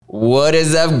What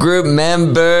is up, group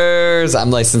members? I'm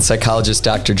licensed psychologist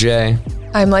Dr. J.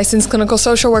 I'm licensed clinical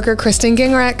social worker Kristen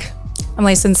Gingrich. I'm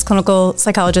licensed clinical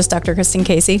psychologist Dr. Kristen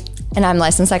Casey. And I'm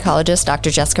licensed psychologist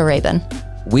Dr. Jessica Rabin.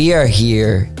 We are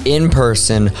here in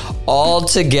person, all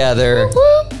together,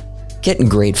 getting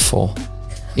grateful.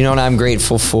 You know what I'm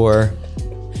grateful for?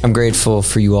 I'm grateful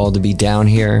for you all to be down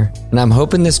here, and I'm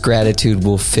hoping this gratitude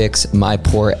will fix my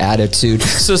poor attitude.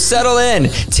 So settle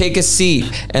in, take a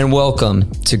seat, and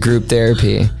welcome to group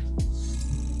therapy.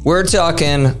 We're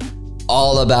talking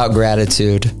all about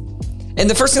gratitude. And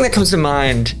the first thing that comes to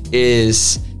mind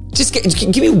is just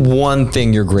give me one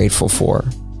thing you're grateful for.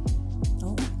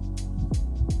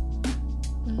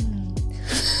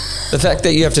 The fact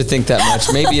that you have to think that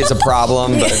much maybe is a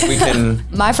problem, but we can...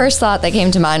 My first thought that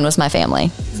came to mind was my family,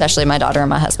 especially my daughter and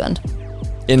my husband.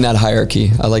 In that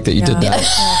hierarchy. I like that you did that.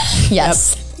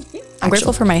 Yes. Yep. I'm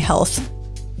grateful for my health.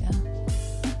 Yeah.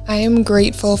 I am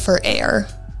grateful for air.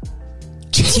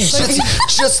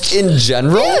 just in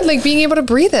general? Yeah, like being able to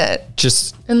breathe it.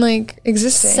 Just... And like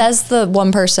existing. Says the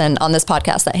one person on this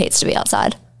podcast that hates to be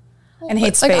outside. And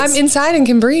hates like space. I'm inside and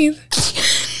can breathe.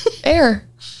 Air.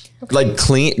 Okay. Like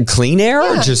clean air?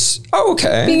 Yeah. Or just, oh,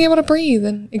 okay. Being able to breathe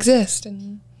and exist.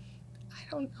 And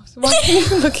I don't know. So why are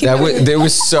you looking at me? That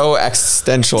was so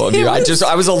existential of you. I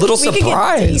was a little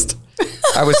surprised.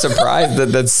 I was surprised that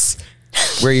that's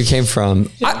where you came from.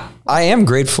 I am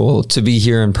grateful to be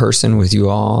here in person with you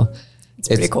all. It's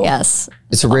pretty cool. Yes.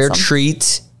 It's a rare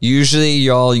treat. Usually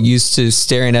y'all used to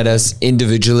staring at us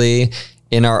individually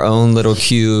in our own little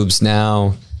cubes.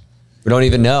 Now we don't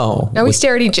even know. Now we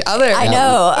stare at each other. I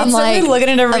know. I'm like looking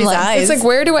into everybody's eyes. It's like,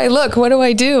 where do I look? What do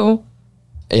I do?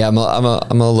 Yeah, I'm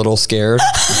a little scared,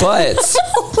 but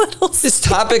this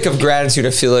topic of gratitude, I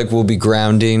feel like will be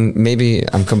grounding. Maybe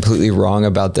I'm completely wrong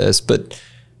about this, but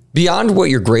beyond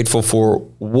what you're grateful for,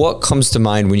 what comes to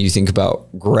mind when you think about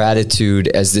gratitude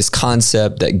as this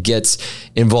concept that gets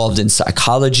involved in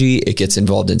psychology, it gets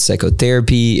involved in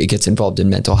psychotherapy, it gets involved in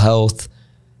mental health?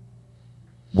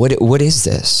 What is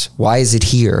this? Why is it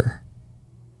here?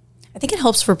 I think it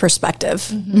helps for perspective.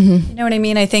 Mm-hmm. You know what I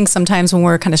mean? I think sometimes when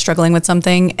we're kind of struggling with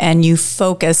something and you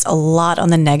focus a lot on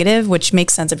the negative, which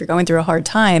makes sense if you're going through a hard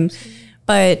time,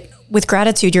 but with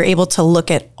gratitude, you're able to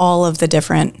look at all of the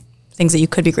different things that you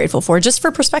could be grateful for just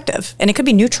for perspective. And it could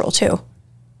be neutral too.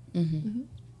 Mm-hmm. Mm-hmm.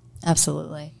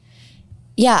 Absolutely.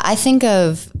 Yeah, I think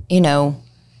of,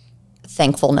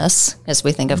 thankfulness as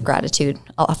we think of gratitude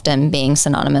often being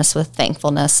synonymous with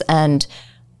thankfulness and,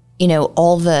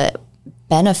 all the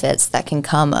benefits that can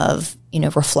come of,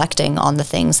 reflecting on the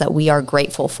things that we are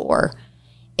grateful for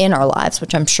in our lives,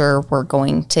 which I'm sure we're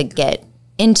going to get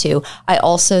into. I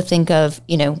also think of,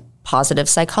 positive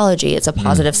psychology. It's a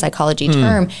positive psychology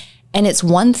term. And it's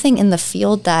one thing in the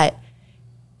field that,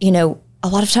 a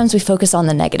lot of times we focus on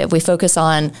the negative. We focus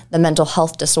on the mental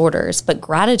health disorders, but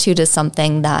gratitude is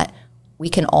something that we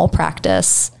can all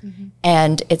practice. Mm-hmm.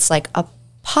 And it's like a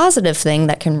positive thing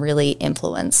that can really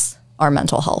influence our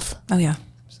mental health. Oh, yeah.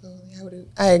 Absolutely.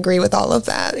 I agree with all of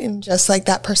that. And just like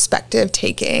that perspective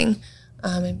taking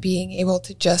and being able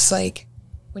to just like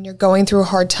when you're going through a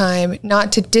hard time,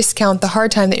 not to discount the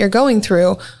hard time that you're going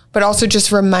through, but also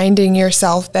just reminding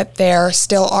yourself that there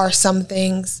still are some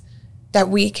things that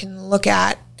we can look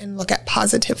at and look at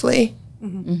positively.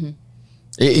 Mm-hmm. Mm-hmm.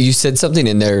 You said something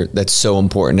in there that's so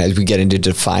important as we get into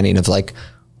defining of like,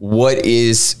 what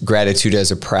is gratitude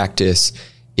as a practice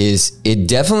is it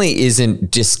definitely isn't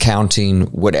discounting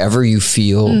whatever you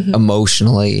feel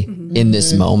emotionally in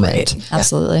this moment. Right.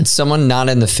 Absolutely. Someone not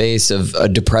in the face of a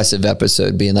depressive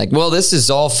episode being like, well, this is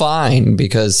all fine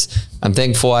because I'm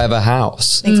thankful I have a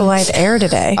house. Thankful I have air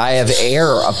today. I have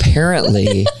air,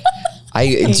 apparently.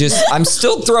 I'm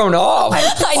still thrown off.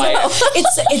 I know.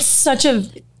 It's such a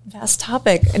vast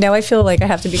topic. Now I feel like I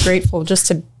have to be grateful just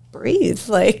to breathe.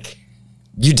 Like,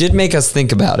 you did make us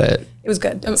think about it. It was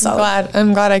good.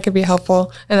 I'm glad I could be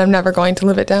helpful, and I'm never going to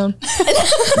live it down.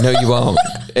 No, you won't.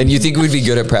 And you think we'd be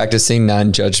good at practicing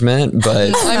non-judgment,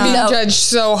 but I'm being judged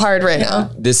so hard right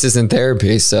now. This isn't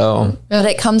therapy, so. But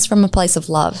it comes from a place of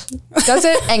love. Does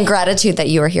it? And gratitude that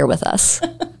you are here with us.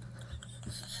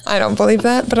 I don't believe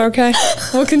that, but okay.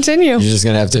 We'll continue. You're just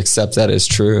going to have to accept that as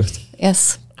truth.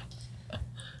 Yes.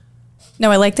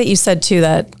 No, I like that you said too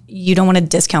that you don't want to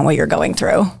discount what you're going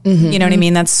through. Mm-hmm. You know what I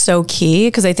mean? That's so key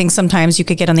because I think sometimes you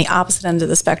could get on the opposite end of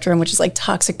the spectrum, which is like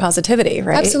toxic positivity,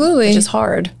 right? Absolutely. Which is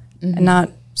hard and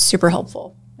not super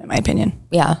helpful, in my opinion.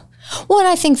 Yeah. Well, and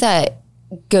I think that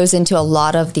goes into a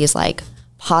lot of these like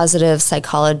positive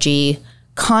psychology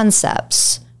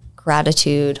concepts,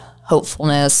 gratitude,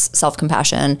 hopefulness,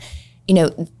 self-compassion.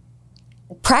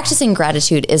 practicing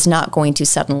gratitude is not going to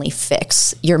suddenly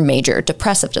fix your major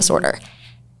depressive disorder.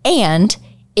 And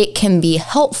it can be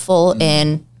helpful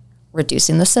in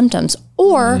reducing the symptoms,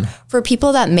 or for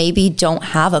people that maybe don't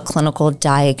have a clinical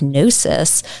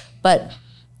diagnosis, but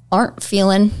aren't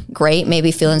feeling great,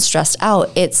 maybe feeling stressed out.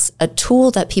 It's a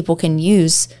tool that people can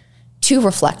use to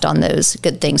reflect on those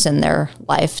good things in their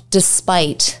life,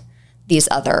 despite these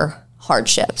other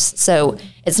hardships. So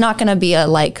it's not going to be a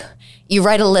like, you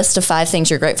write a list of 5 things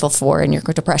you're grateful for and your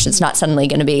depression's not suddenly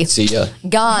going to be See ya.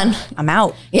 gone. I'm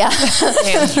out. Yeah.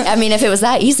 I mean, if it was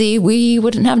that easy, we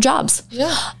wouldn't have jobs.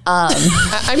 Yeah.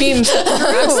 I mean,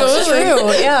 absolutely.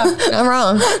 True. Yeah. I'm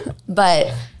wrong.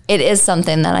 But it is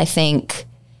something that I think,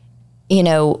 you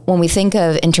know, when we think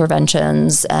of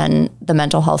interventions and the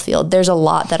mental health field, there's a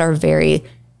lot that are very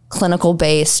clinical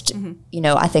based. You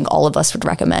know, I think all of us would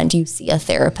recommend you see a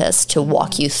therapist to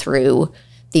walk you through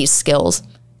these skills.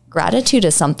 Gratitude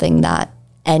is something that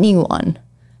anyone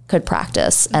could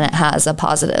practice, and it has a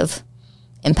positive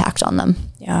impact on them.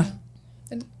 Yeah.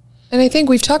 And I think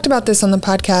we've talked about this on the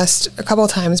podcast a couple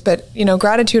of times, but you know,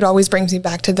 gratitude always brings me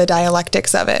back to the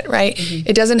dialectics of it, right?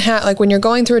 It doesn't have, like when you're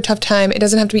going through a tough time, it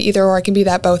doesn't have to be either or, it can be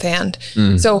that both and.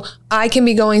 So I can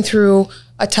be going through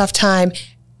a tough time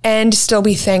and still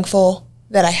be thankful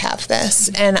that I have this.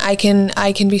 And I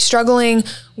can be struggling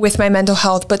with my mental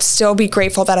health, but still be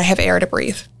grateful that I have air to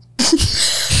breathe.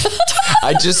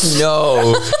 I just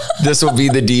know this will be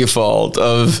the default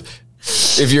of,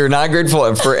 if you're not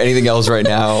grateful for anything else right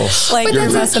now, Like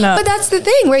you're messing up. But that's the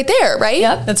thing right there, right?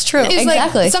 Yep. That's true. It's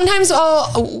Exactly. like sometimes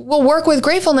we'll work with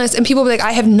gratefulness and people will be like,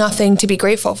 I have nothing to be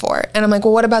grateful for. And I'm like,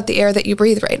 well, what about the air that you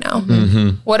breathe right now?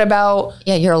 What about,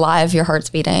 Yeah, you're alive, your heart's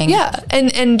beating. yeah.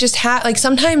 And just like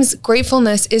sometimes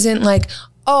gratefulness isn't like,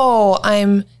 oh,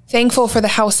 I'm thankful for the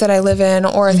house that I live in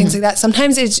or things like that.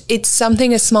 Sometimes it's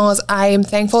something as small as I am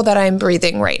thankful that I'm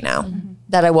breathing right now.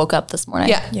 That I woke up this morning.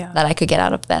 Yeah. That I could get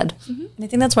out of bed. And I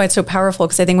think that's why it's so powerful,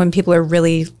 because I think when people are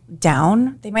really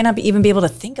down, they might not even be able to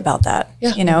think about that,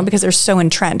 you know, because they're so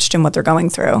entrenched in what they're going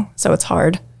through. So it's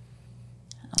hard.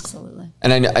 Absolutely.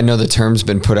 and I know the term's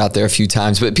been put out there a few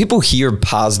times, but people hear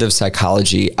positive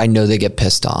psychology, I know they get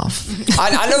pissed off.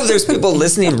 I know there's people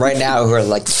listening right now who are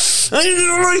like, I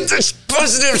don't like this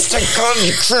positive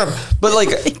psychology crap. But like,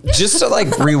 just to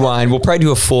like rewind, we'll probably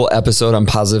do a full episode on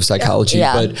positive psychology,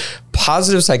 Yeah. but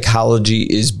positive psychology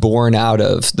is born out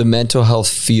of the mental health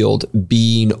field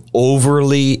being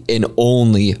overly and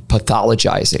only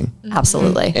pathologizing.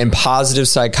 Absolutely. And positive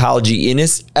psychology, in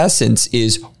its essence,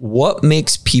 is what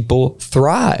makes people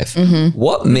thrive,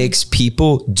 what makes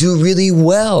people do really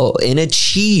well and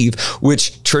achieve,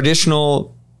 which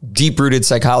traditional deep-rooted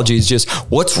psychology is just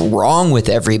what's wrong with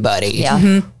everybody.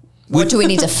 Yeah. What do we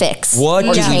need to fix? What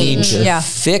Or do we need change? to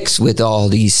fix with all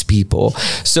these people?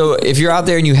 So if you're out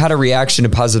there and you had a reaction to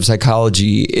positive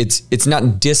psychology, it's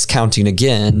not discounting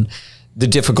again the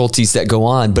difficulties that go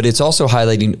on, but it's also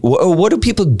highlighting what do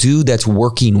people do that's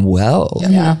working well?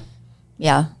 Yeah.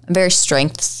 Yeah. Very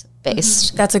strengths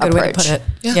based. That's a good way to put it.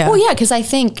 Yeah. Well, yeah, because I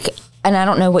think, and I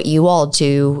don't know what you all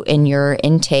do in your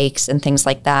intakes and things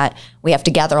like that. We have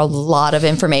to gather a lot of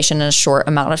information in a short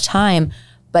amount of time.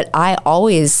 But I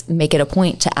always make it a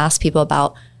point to ask people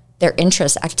about their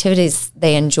interests, activities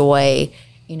they enjoy,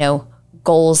 you know,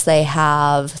 goals they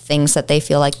have, things that they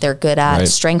feel like they're good at, Right.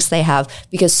 strengths they have,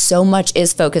 because so much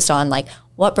is focused on like,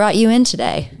 what brought you in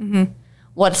today?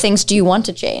 What things do you want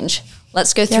to change?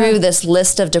 Let's go through this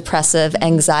list of depressive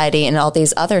anxiety and all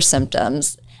these other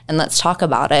symptoms, and let's talk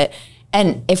about it.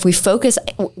 And if we focus,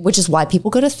 which is why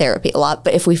people go to therapy a lot,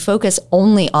 but if we focus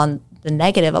only on the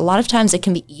negative, a lot of times it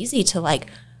can be easy to like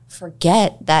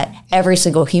forget that every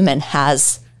single human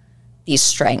has these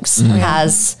strengths,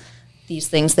 has these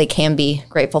things they can be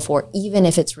grateful for, even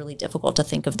if it's really difficult to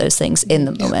think of those things in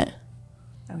the moment.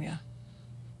 Oh, yeah.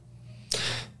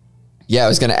 Yeah, I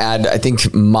was going to add, I think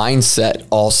mindset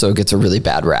also gets a really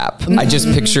bad rap. I just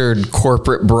pictured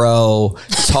corporate bro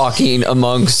talking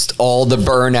amongst all the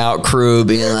burnout crew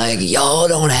being like, y'all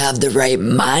don't have the right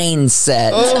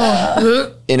mindset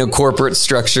in a corporate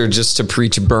structure just to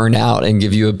preach burnout and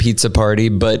give you a pizza party.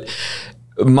 But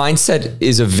mindset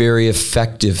is a very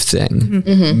effective thing,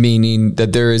 meaning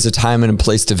that there is a time and a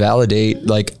place to validate,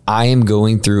 like, I am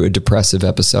going through a depressive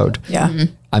episode. Yeah.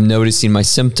 I'm noticing my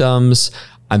symptoms.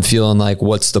 I'm feeling like,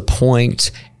 what's the point?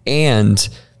 And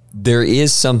there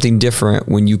is something different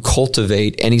when you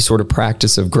cultivate any sort of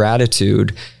practice of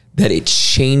gratitude, that it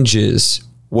changes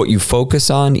what you focus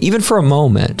on, even for a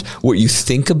moment, what you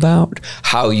think about,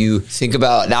 how you think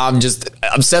about. Now I'm just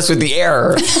obsessed with the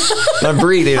air. I'm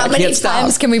breathing. How many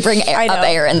times can we bring up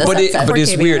air in this episode? But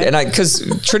it's weird. And because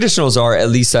traditionals are, at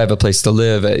least I have a place to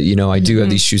live. You know, I do have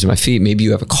these shoes on my feet. Maybe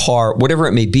you have a car, whatever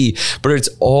it may be. But it's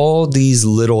all these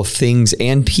little things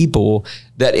and people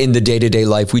that in the day-to-day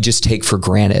life, we just take for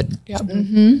granted. Yep.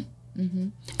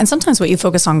 And sometimes what you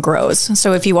focus on grows.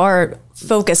 So if you are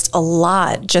focused a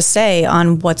lot, just say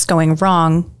on what's going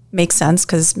wrong, makes sense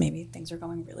because maybe things are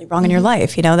going really wrong in your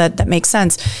life. You know, that makes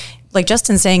sense. Like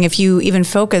Justin's saying, if you even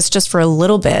focus just for a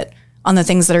little bit on the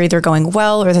things that are either going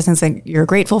well or the things that you're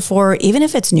grateful for, even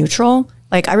if it's neutral.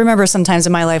 Like I remember sometimes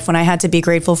in my life when I had to be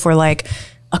grateful for like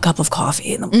a cup of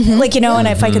coffee, like, you know, and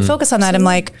if I could focus on that, I'm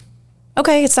like,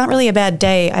 okay, it's not really a bad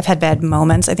day. I've had bad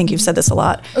moments. I think you've said this a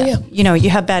lot. Oh, yeah. You know, you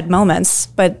have bad moments,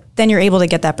 but then you're able to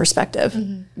get that perspective.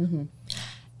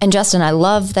 And Justin, I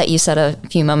love that you said a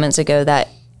few moments ago that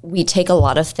we take a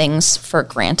lot of things for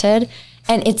granted.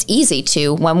 And it's easy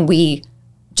to when we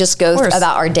just go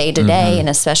about our day to day, and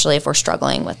especially if we're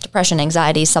struggling with depression,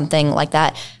 anxiety, something like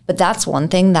that. But that's one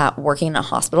thing that working in a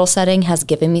hospital setting has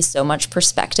given me so much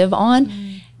perspective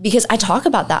on, because I talk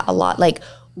about that a lot. Like,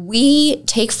 we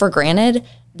take for granted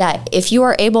that if you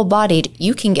are able-bodied,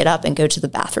 you can get up and go to the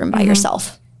bathroom by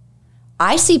yourself.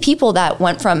 I see people that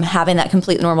went from having that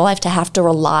complete normal life to have to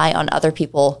rely on other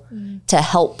people to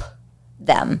help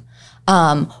them.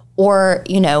 Or,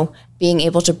 you know, being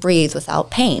able to breathe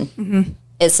without pain.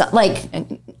 It's like,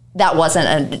 that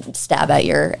wasn't a stab at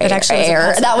your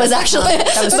air. That was actually,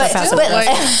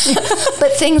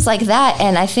 but things like that.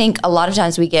 And I think a lot of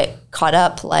times we get caught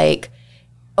up like,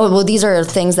 oh, well, these are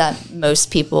things that most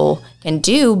people can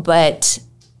do, but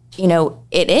you know,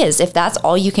 it is. If that's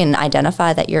all you can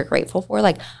identify that you're grateful for,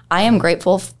 like I am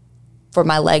grateful for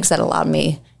my legs that allowed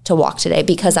me to walk today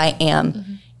because I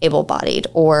am able-bodied,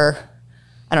 or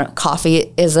I don't know,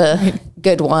 coffee is a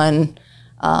good one.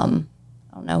 I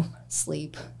don't know,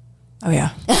 sleep. Oh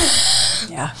yeah.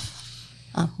 Yeah.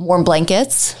 Warm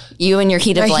blankets. You and your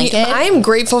heated blanket. I'm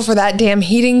grateful for that damn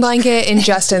heating blanket in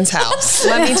Justin's house.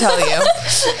 Let me tell you.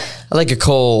 I like it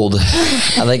cold.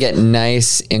 I like it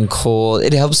nice and cold.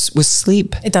 It helps with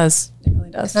sleep. It does. It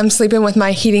really does. I'm sleeping with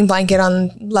my heating blanket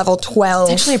on level 12.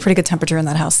 It's actually a pretty good temperature in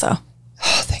that house though.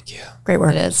 Oh, thank you. Great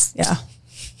work. It is. Yeah.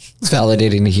 It's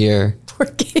validating to hear. Poor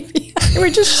Katie.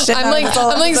 We're just I'm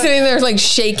like sitting there like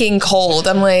shaking cold.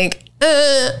 I'm like,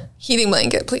 heating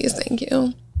blanket, please, thank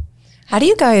you. How do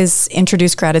you guys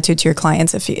introduce gratitude to your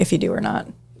clients if you do or not?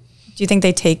 Do you think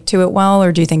they take to it well,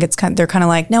 or do you think it's they're kind of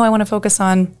like, no, I want to focus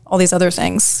on all these other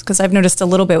things? Because I've noticed a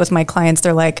little bit with my clients,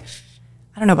 they're like,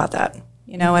 I don't know about that.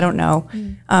 You know, I don't know.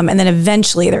 And then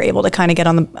eventually they're able to kind of get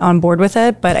on board with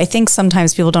it. But I think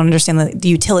sometimes people don't understand the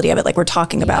utility of it, like we're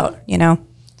talking about, you know?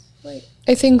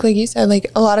 I think, like you said,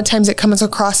 like a lot of times it comes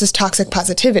across as toxic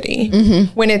positivity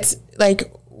when it's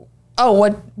like, oh,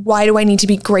 why do I need to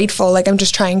be grateful? Like, I'm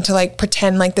just trying to like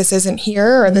pretend like this isn't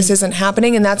here or this isn't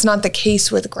happening. And that's not the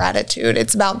case with gratitude.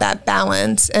 It's about that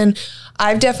balance. And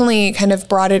I've definitely kind of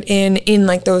brought it in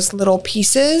like those little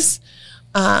pieces,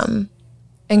 and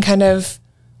kind of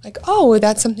like, oh,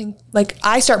 that's something, like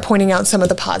I start pointing out some of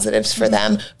the positives for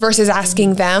them versus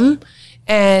asking them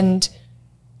and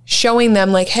showing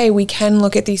them like, hey, we can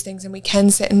look at these things and we can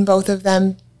sit in both of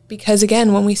them. Because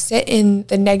again, when we sit in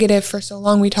the negative for so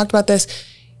long, we talked about this,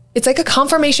 it's like a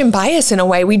confirmation bias in a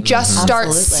way. We just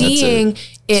start seeing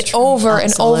it over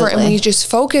and over, and we just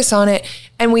focus on it.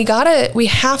 And we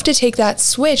have to take that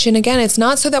switch. And again, it's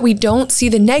not so that we don't see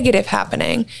the negative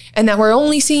happening and that we're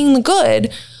only seeing the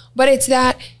good, but it's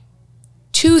that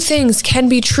two things can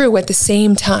be true at the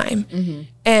same time.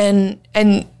 And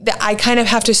I kind of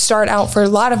have to start out for a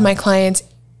lot of my clients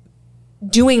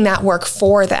doing that work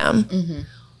for them.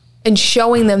 And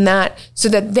showing them that so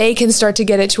that they can start to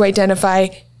get it to identify,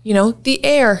 you know, the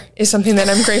air is something that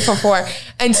I'm grateful for,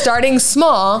 and starting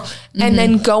small and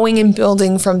then going and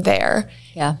building from there.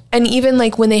 Yeah. And even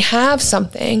like when they have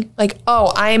something like,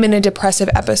 oh, I am in a depressive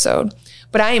episode,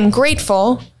 but I am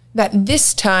grateful that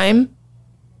this time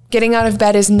getting out of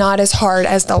bed is not as hard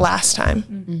as the last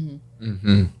time.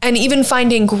 And even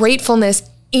finding gratefulness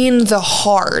in the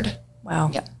hard. Wow.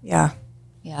 Yep. Yeah.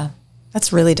 Yeah.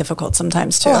 That's really difficult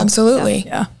sometimes too. Oh, absolutely.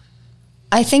 Yeah.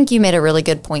 I think you made a really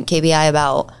good point, KBI,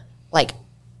 about like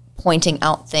pointing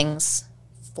out things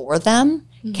for them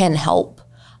can help.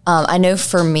 I know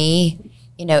for me,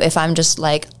 you know, if I'm just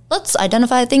like, let's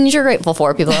identify things you're grateful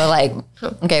for, people are like,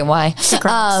 okay, why?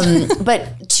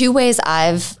 But two ways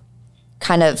I've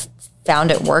kind of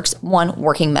found it works. One,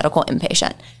 working medical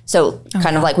inpatient. So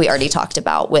kind of like we already talked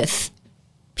about with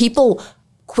people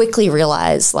quickly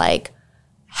realize like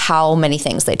how many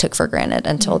things they took for granted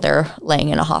until they're laying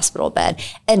in a hospital bed.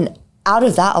 And out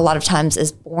of that, a lot of times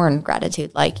is born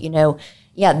gratitude. Like, you know,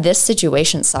 yeah, this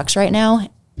situation sucks right now.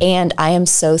 And I am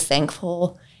so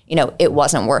thankful, you know, it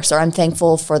wasn't worse, or I'm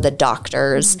thankful for the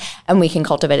doctors, and we can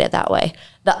cultivate it that way.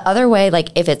 The other way, like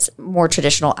if it's more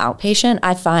traditional outpatient,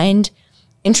 I find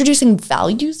introducing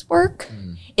values work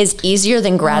is easier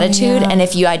than gratitude. And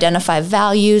if you identify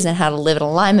values and how to live in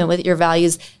alignment with your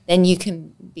values, then you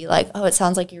can be like, oh, it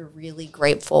sounds like you're really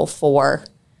grateful for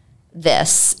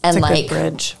this. And It's a like,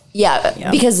 good bridge.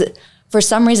 yeah, because for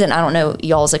some reason, I don't know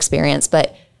y'all's experience,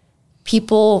 but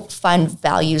people find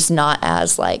values not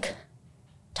as like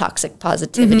toxic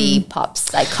positivity, pop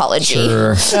psychology.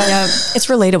 Sure. Yeah, it's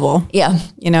relatable. Yeah.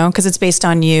 You know, because it's based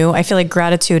on you. I feel like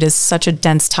gratitude is such a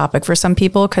dense topic for some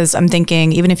people, because I'm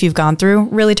thinking even if you've gone through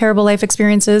really terrible life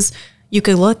experiences, you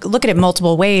could look at it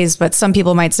multiple ways, but some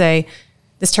people might say,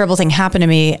 this terrible thing happened to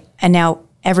me, and now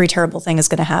every terrible thing is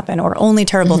going to happen, or only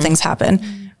terrible things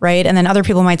happen, right? And then other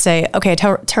people might say, okay,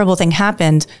 a terrible thing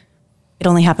happened, it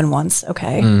only happened once.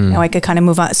 Okay, now I could kind of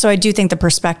move on. So I do think the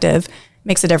perspective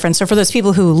makes a difference. So for those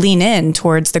people who lean in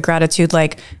towards the gratitude,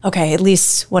 like, okay, at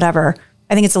least whatever,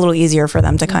 I think it's a little easier for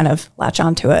them to kind of latch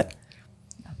onto it.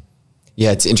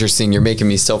 Yeah, it's interesting. You're making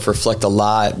me self-reflect a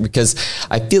lot, because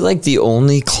I feel like the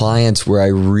only clients where I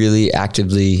really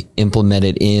actively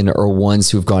implemented in are ones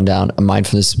who've gone down a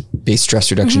mindfulness-based stress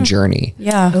reduction journey.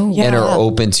 Yeah. And are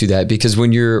open to that, because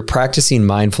when you're practicing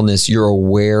mindfulness, you're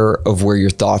aware of where your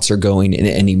thoughts are going in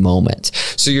any moment.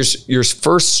 So you're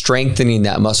first strengthening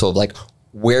that muscle of like,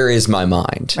 where is my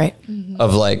mind? Right.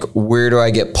 Of like, where do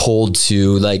I get pulled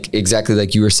to? Like exactly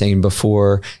like you were saying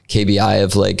before, KBI,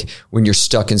 of like when you're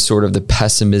stuck in sort of the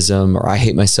pessimism, or I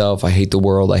hate myself, I hate the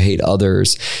world, I hate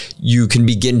others, you can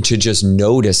begin to just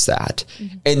notice that.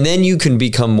 And then you can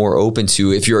become more open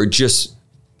to, if you're just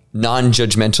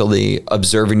non-judgmentally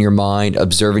observing your mind,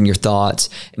 observing your thoughts,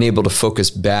 and able to focus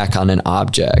back on an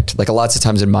object. Like lots of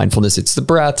times in mindfulness, it's the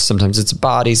breath, sometimes it's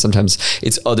body, sometimes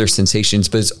it's other sensations,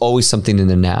 but it's always something in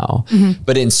the now.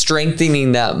 But in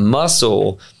strengthening that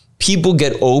muscle, people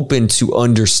get open to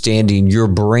understanding your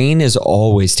brain is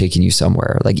always taking you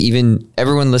somewhere. Like even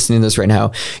everyone listening to this right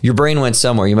now, your brain went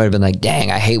somewhere. You might have been like, dang,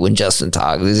 I hate when Justin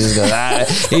talks.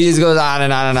 He just goes on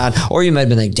and on and on. Or you might have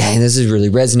been like, dang, this is really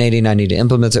resonating. I need to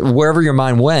implement it. Wherever your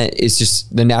mind went, it's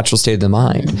just the natural state of the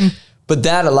mind. But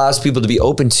that allows people to be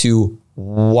open to,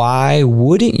 why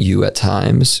wouldn't you at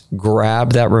times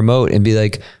grab that remote and be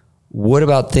like, what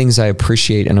about things I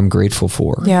appreciate and I'm grateful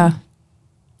for? Yeah.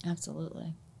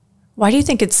 Absolutely. Why do you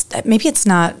think maybe it's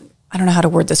not, I don't know how to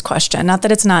word this question, not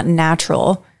that it's not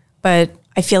natural, but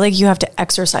I feel like you have to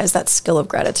exercise that skill of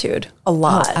gratitude a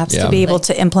lot to be able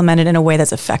to implement it in a way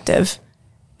that's effective.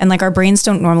 And like our brains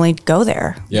don't normally go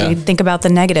there. Yeah. We think about the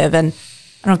negative, and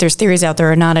I don't know if there's theories out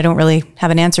there or not. I don't really have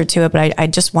an answer to it, but I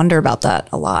just wonder about that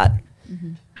a lot.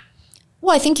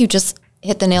 Well, I think you just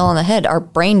hit the nail on the head. Our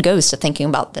brain goes to thinking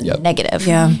about the negative.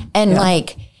 Yeah. And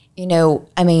like, you know,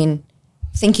 I mean,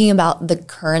 thinking about the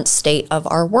current state of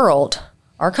our world,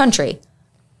 our country,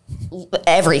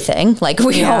 everything, like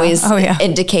we always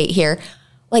indicate here,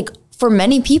 like for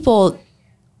many people,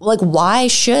 like, why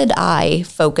should I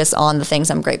focus on the things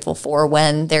I'm grateful for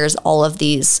when there's all of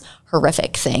these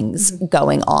horrific things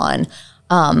going on?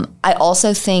 I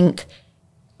also think,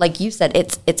 like you said,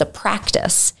 it's a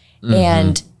practice.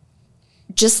 And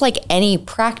just like any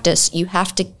practice, you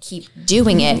have to keep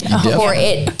doing it for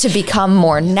it to become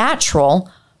more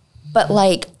natural. But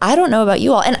like, I don't know about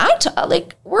you all, and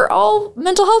like, we're all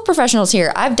mental health professionals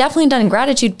here. I've definitely done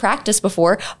gratitude practice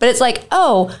before, but it's like,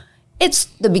 oh, it's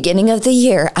the beginning of the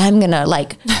year. I'm going to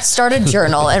like start a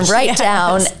journal and write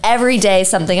down every day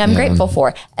something I'm grateful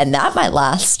for. And that might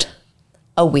last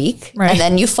a week and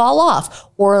then you fall off.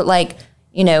 Or like,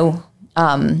 you know,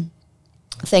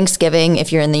 Thanksgiving,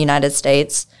 if you're in the United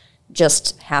States,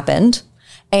 just happened.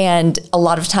 And a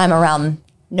lot of time around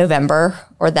November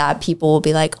or that, people will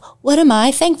be like, what am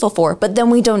I thankful for? But then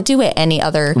we don't do it any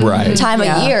other time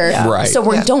of year. Right. So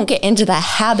we don't get into the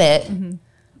habit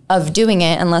of doing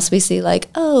it unless we see like,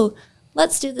 oh,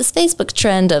 let's do this Facebook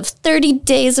trend of 30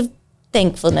 days of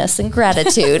thankfulness and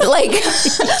gratitude. Like,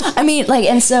 I mean, like,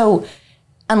 and so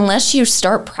unless you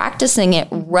start practicing it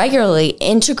regularly,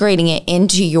 integrating it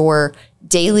into your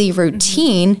daily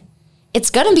routine, it's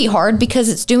going to be hard because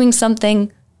it's doing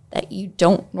something that you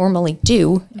don't normally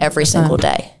do every single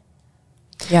day.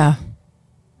 Yeah.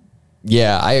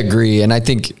 Yeah, I agree. And I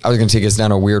think I was going to take us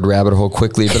down a weird rabbit hole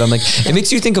quickly, but I'm like, it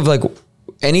makes you think of like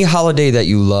any holiday that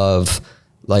you love,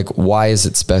 like, why is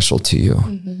it special to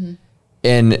you?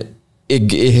 And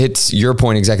it hits your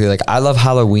point exactly. Like, I love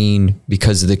Halloween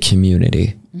because of the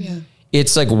community. Yeah.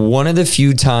 It's like one of the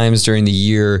few times during the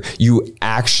year you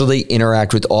actually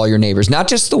interact with all your neighbors, not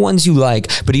just the ones you like,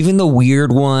 but even the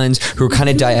weird ones who are kind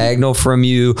of diagonal from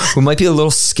you, who might be a little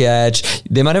sketch.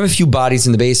 They might have a few bodies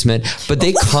in the basement, but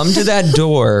they come to that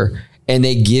door and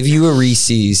they give you a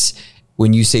Reese's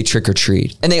when you say trick or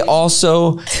treat. And they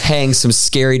also hang some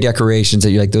scary decorations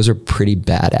that you're like, those are pretty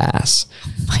badass.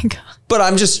 Oh my God. But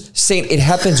I'm just saying it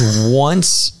happens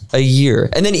once a year.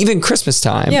 And then even Christmas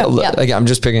time. Yeah. Like, I'm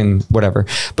just picking whatever.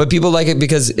 But people like it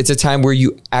because it's a time where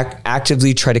you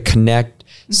actively try to connect.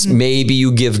 Maybe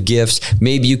you give gifts.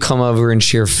 Maybe you come over and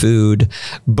share food.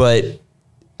 But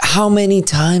how many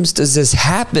times does this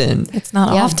happen? It's not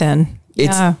often.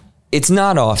 It's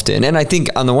not often. And I think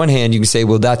on the one hand, you can say,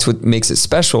 well, that's what makes it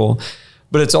special.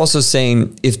 But it's also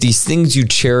saying, if these things you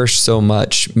cherish so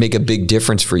much make a big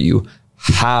difference for you,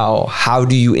 how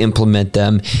do you implement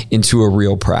them into a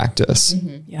real practice?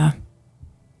 Yeah.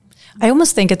 I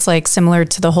almost think it's like similar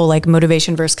to the whole like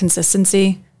motivation versus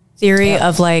consistency theory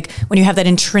of like when you have that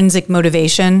intrinsic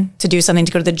motivation to do something,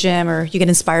 to go to the gym, or you get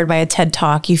inspired by a TED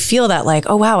talk, you feel that like,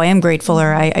 oh wow, I am grateful,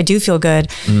 or I do feel good.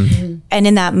 And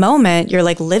in that moment, you're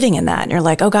like living in that and you're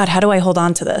like, oh God, how do I hold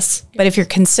on to this? But if you're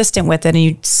consistent with it and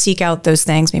you seek out those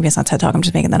things, maybe it's not TED talk, I'm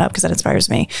just making that up because that inspires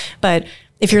me. But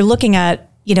if you're looking at,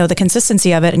 you know, the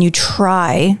consistency of it and you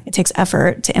try, it takes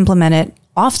effort to implement it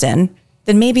often,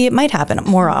 then maybe it might happen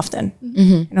more often.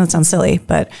 I know it sounds silly,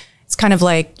 but it's kind of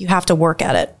like you have to work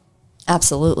at it.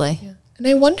 Absolutely. Yeah. And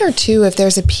I wonder too if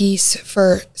there's a piece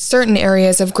for certain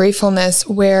areas of gratefulness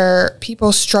where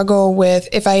people struggle with,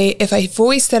 if I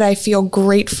voice that I feel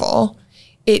grateful,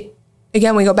 it,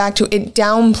 again, we go back to it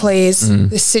downplays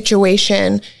the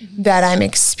situation that I'm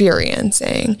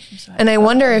experiencing. And I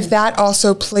wonder if that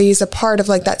also plays a part of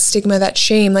like that stigma, that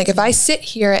shame. Like if I sit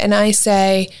here and I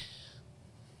say,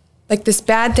 like, this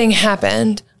bad thing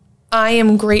happened, I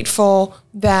am grateful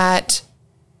that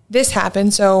this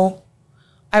happened. So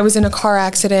I was in a car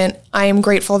accident. I am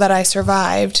grateful that I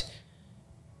survived.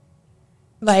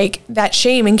 Like that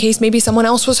shame in case maybe someone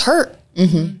else was hurt.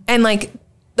 And like,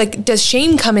 does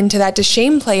shame come into that? Does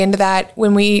shame play into that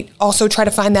when we also try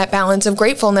to find that balance of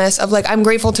gratefulness of like, I'm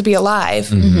grateful to be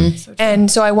alive. And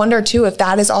so I wonder too, if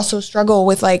that is also a struggle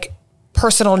with like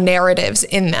personal narratives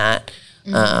in that,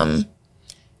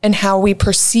 and how we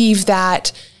perceive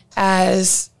that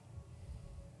as,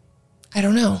 I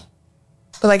don't know,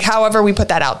 but like however we put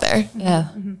that out there. Yeah.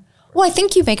 Well, I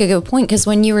think you make a good point, because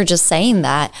when you were just saying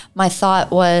that, my thought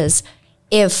was,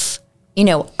 if, you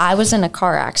know, I was in a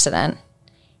car accident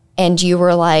and you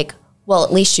were like, well,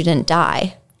 at least you didn't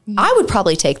die, I would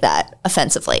probably take that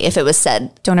offensively if it was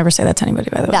said. Don't ever say that to anybody,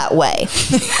 by the way. That way.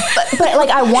 but like,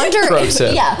 I wonder. Pro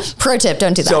tip. Yeah. Pro tip.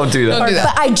 Don't do that. Don't do that. Don't do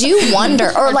that. But I do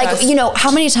wonder, or like, you know, how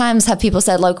many times have people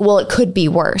said like, well, it could be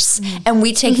worse. And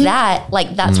we take that,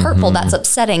 like, that's hurtful, that's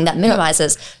upsetting, that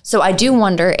minimizes. So I do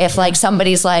wonder if like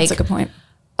somebody's like, That's a good point.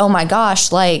 oh my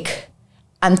gosh, like,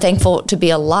 I'm thankful to be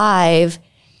alive,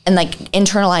 and like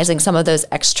internalizing some of those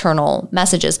external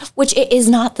messages, which it is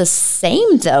not the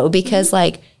same though, because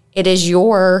like it is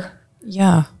your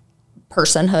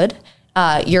personhood,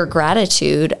 your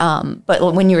gratitude.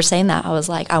 But when you were saying that, I was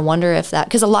like, I wonder if that,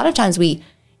 because a lot of times we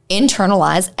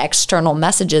internalize external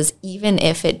messages, even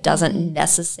if it doesn't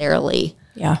necessarily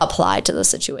apply to the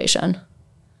situation.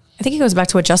 I think it goes back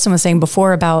to what Justin was saying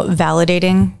before about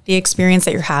validating the experience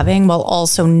that you're having while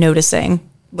also noticing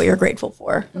what you're grateful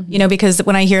for, you know, because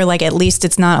when I hear like, at least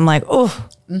it's not, I'm like, oh,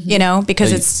 you know,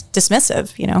 because it's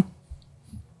dismissive, you know.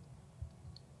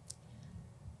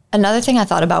 Another thing I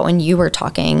thought about when you were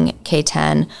talking,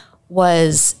 K10,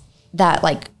 was that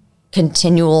like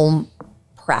continual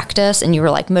practice, and you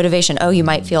were like, motivation, oh, you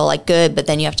might feel like good, but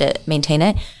then you have to maintain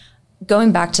it.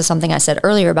 Going back to something I said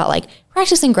earlier about like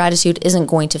practicing gratitude isn't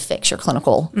going to fix your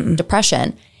clinical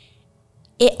depression.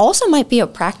 It also might be a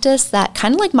practice that,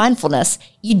 kind of like mindfulness,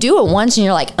 you do it once and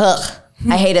you're like, ugh,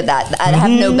 I hated that. I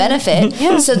have no benefit.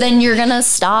 So then you're going to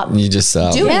stop You just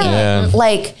stop. doing it.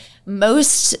 Like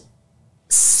most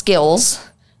skills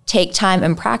take time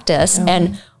and practice.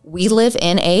 And we live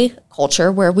in a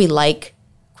culture where we like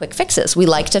quick fixes. We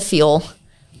like to feel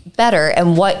better.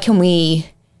 And what can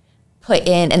we put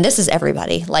in? And this is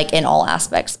everybody, like in all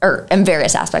aspects, or in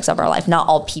various aspects of our life, not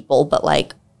all people, but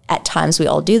like at times we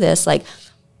all do this. Like,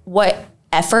 what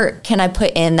effort can I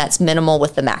put in that's minimal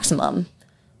with the maximum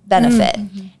benefit?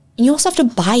 And you also have to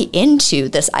buy into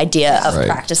this idea of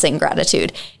practicing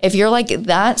gratitude. If you're like,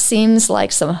 that seems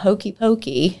like some hokey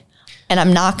pokey, and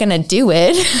I'm not going to do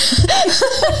it.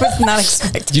 Was not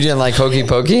expecting. You didn't like hokey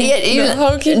pokey?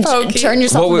 Hokey pokey. Turn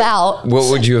yourself about.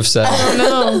 What would you have said?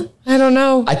 I don't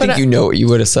know. I think you know what you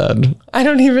would have said. I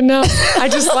don't even know. I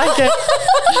just like it.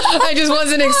 I just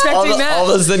wasn't expecting that.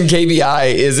 All of a sudden,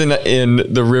 KBI is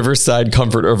in the Riverside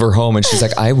comfort of her home, and she's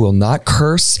like, I will not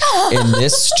curse in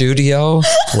this studio.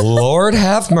 Lord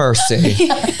have mercy,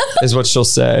 is what she'll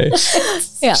say.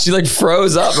 Yeah. She like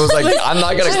froze up. It was like, I'm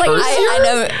not going to curse. I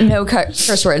know no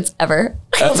curse words ever.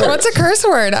 What's a curse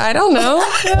word? I don't know.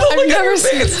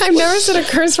 I've never said a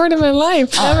curse word in my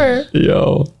life. Never.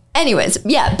 Yo. Anyways,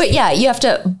 you have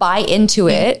to buy into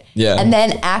it and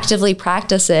then actively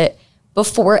practice it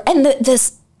before. And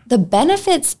the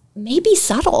benefits may be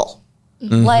subtle.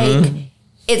 Mm-hmm. Like,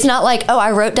 it's not like, oh,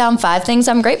 I wrote down 5 things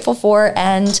I'm grateful for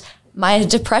and my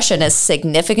depression is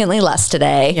significantly less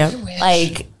today. Yep.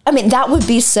 Like, I mean, that would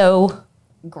be so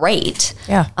great.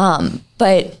 Yeah.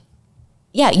 But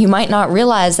yeah, you might not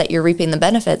realize that you're reaping the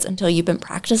benefits until you've been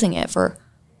practicing it for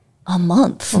a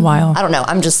month. A while. I don't know.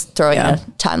 I'm just throwing a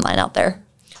timeline out there.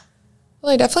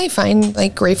 Well, I definitely find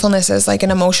like gratefulness as like an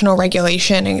emotional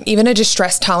regulation and even a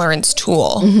distress tolerance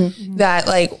tool that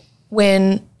like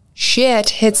when shit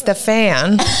hits the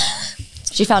fan.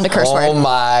 She found a curse word. Oh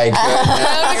my goodness.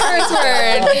 Found a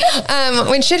curse word.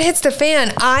 When shit hits the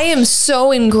fan, I am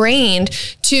so ingrained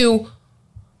to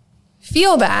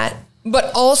feel that,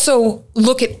 but also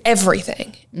look at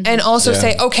everything and also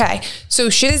say, okay, so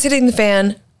shit is hitting the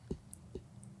fan.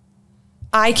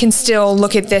 I can still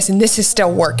look at this and this is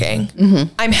still working.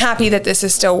 I'm happy that this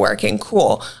is still working.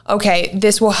 Cool. Okay,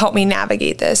 this will help me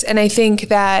navigate this. And I think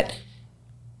that,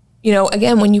 you know,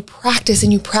 again, when you practice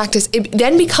and you practice, it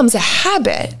then becomes a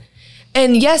habit.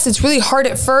 And yes, it's really hard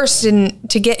at first and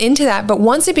to get into that, but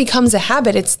once it becomes a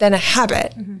habit, it's then a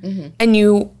habit. And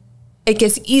it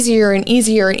gets easier and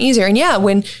easier and easier. And yeah,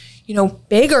 when, you know,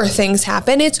 bigger things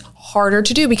happen, it's harder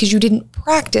to do because you didn't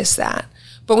practice that.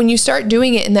 But when you start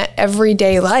doing it in that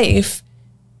everyday life,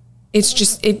 it's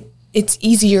just, it's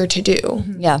easier to do.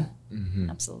 Yeah,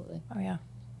 absolutely. Oh, yeah.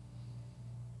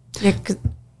 Yeah,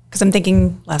 because I'm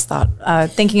thinking, last thought,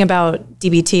 thinking about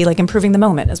DBT, like improving the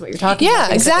moment is what you're talking about.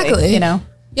 Yeah, exactly. You know?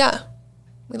 Yeah.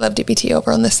 We love DBT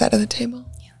over on this side of the table.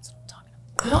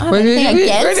 What do you think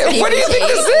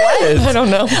this is? I don't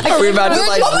know. Are we about to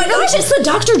like? Oh my gosh, it's the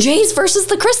Dr. J's versus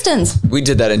the Kristens. We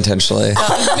did that intentionally.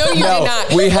 No, you did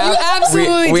not. We have. You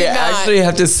absolutely we did not. actually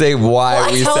have to say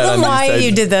why we tell sat them on why this you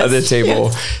side did this. of the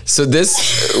table.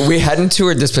 So we hadn't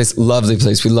toured this place. Lovely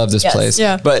place. We love this place.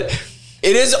 Yeah. But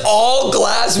it is all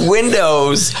glass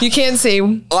windows. You can't see.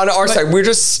 On our side, we're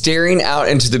just staring out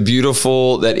into the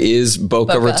beautiful that is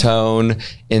Boca Raton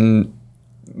in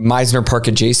Meisner Park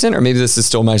adjacent, or maybe this is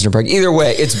still Meisner Park. Either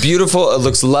way, it's beautiful. It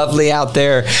looks lovely out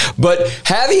there. But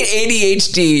having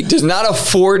ADHD does not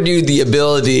afford you the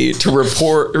ability to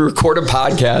record a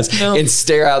podcast and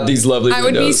stare out these lovely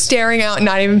windows. I would be staring out and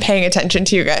not even paying attention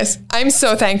to you guys. I'm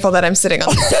so thankful that I'm sitting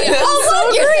on this side.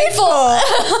 Oh, you're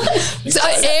grateful. So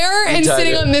air and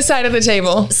sitting on this side of the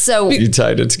table. So You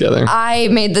tied it together. I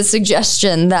made the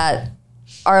suggestion that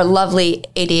our lovely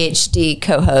ADHD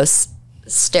co-hosts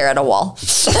stare at a wall.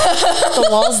 The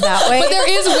wall's that way. But there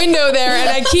is a window there, and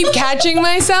I keep catching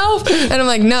myself, and I'm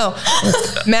like, no,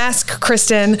 mask,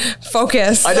 Kristen,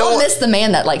 focus. I don't miss the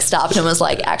man that like stopped and was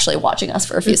like actually watching us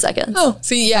for a few seconds. Oh,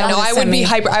 see, yeah, no, I would be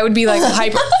hyper. I would be like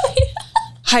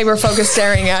hyper focused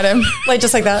staring at him, like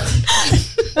just like that.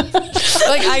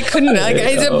 like I couldn't. Like,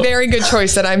 it's a very good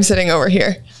choice that I'm sitting over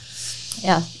here.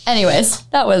 Yeah. Anyways,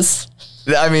 that was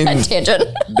I mean, a tangent.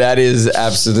 That is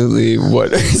absolutely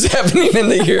what is happening in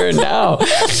the here and now.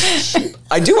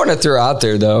 I do want to throw out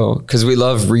there, though, because we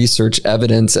love research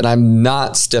evidence, and I'm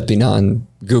not stepping on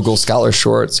Google Scholar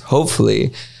shorts,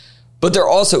 hopefully. But there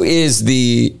also is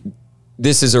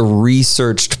this is a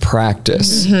researched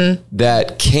practice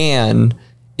that can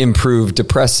improve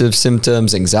depressive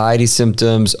symptoms, anxiety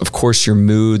symptoms, of course, your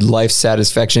mood, life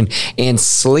satisfaction, and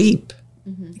sleep.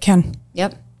 It can.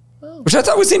 Yep. Which I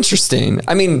thought was interesting.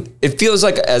 I mean, it feels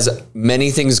like as many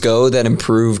things go that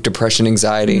improve depression,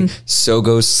 anxiety, so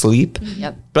goes sleep.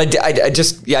 Yep. But I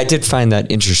did find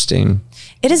that interesting.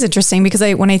 It is interesting because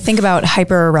when I think about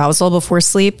hyperarousal before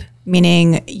sleep,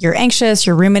 meaning you're anxious,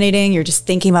 you're ruminating, you're just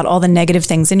thinking about all the negative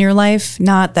things in your life,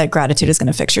 not that gratitude is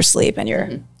going to fix your sleep and your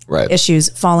issues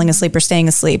falling asleep or staying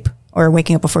asleep or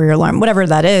waking up before your alarm, whatever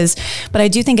that is. But I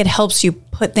do think it helps you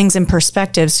put things in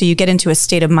perspective so you get into a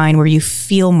state of mind where you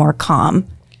feel more calm.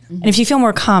 And if you feel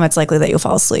more calm, it's likely that you'll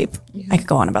fall asleep. I could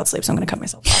go on about sleep, so I'm going to cut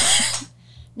myself off.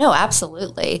 No,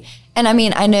 absolutely. And I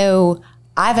mean, I know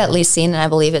I've at least seen, and I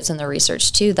believe it's in the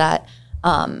research too, that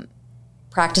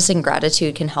practicing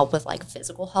gratitude can help with like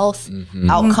physical health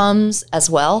outcomes as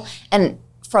well. And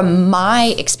from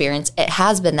my experience, it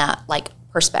has been that like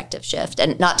perspective shift.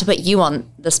 And not to put you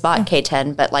on the spot,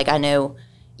 K10, but like I know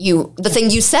the thing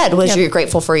you said was you're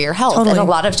grateful for your health. Totally. And a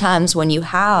lot of times when you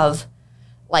have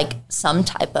like some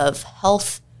type of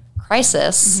health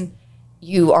crisis,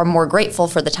 you are more grateful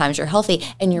for the times you're healthy,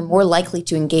 and you're more likely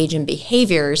to engage in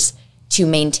behaviors to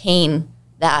maintain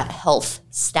that health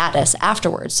status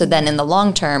afterwards. So then in the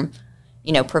long term,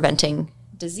 you know, preventing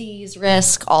disease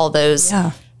risk, all those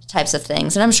types of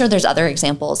things. And I'm sure there's other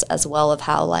examples as well of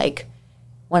how like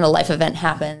when a life event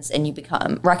happens and you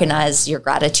recognize your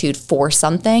gratitude for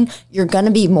something, you're going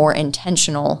to be more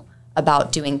intentional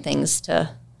about doing things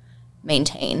to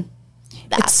maintain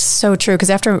that. It's so true,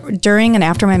 because during and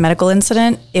after my medical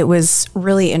incident, it was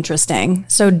really interesting.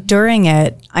 So during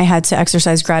it, I had to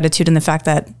exercise gratitude in the fact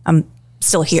that I'm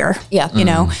still here. Yeah. You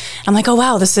know, I'm like, oh,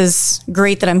 wow, this is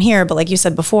great that I'm here. But like you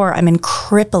said before, I'm in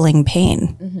crippling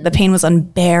pain. The pain was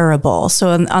unbearable. So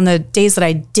on the days that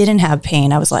I didn't have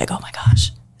pain, I was like, oh my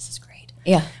gosh, this is great.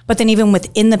 Yeah. But then even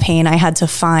within the pain, I had to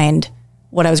find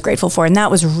what I was grateful for. And that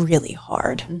was really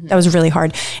hard. That was really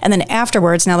hard. And then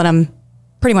afterwards, now that I'm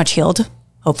pretty much healed,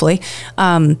 hopefully,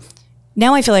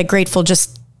 now I feel like grateful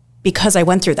just because I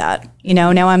went through that. You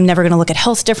know, now I'm never going to look at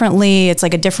health differently. It's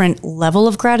like a different level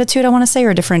of gratitude, I want to say,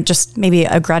 or different, just maybe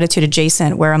a gratitude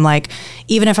adjacent, where I'm like,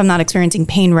 even if I'm not experiencing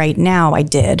pain right now, I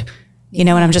did, you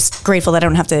know, and I'm just grateful that I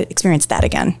don't have to experience that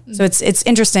again. So it's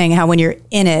interesting how when you're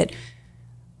in it,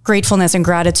 gratefulness and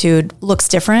gratitude looks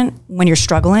different when you're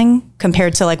struggling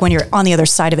compared to like when you're on the other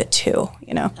side of it too,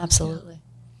 you know? Absolutely.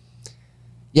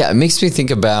 Yeah, it makes me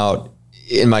think about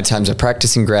in my times of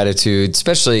practicing gratitude,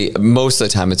 especially most of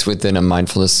the time it's within a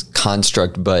mindfulness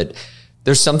construct, but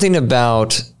there's something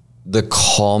about the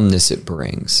calmness it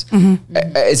brings.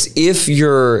 As if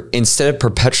you're, instead of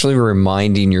perpetually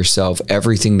reminding yourself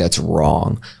everything that's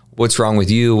wrong, what's wrong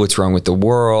with you, what's wrong with the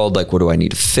world, like what do I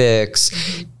need to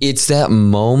fix? It's that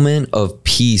moment of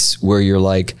peace where you're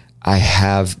like, I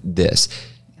have this.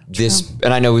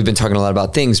 And I know we've been talking a lot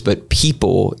about things, but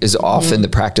people is often the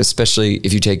practice, especially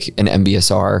if you take an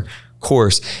MBSR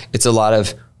course. It's a lot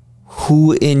of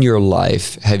who in your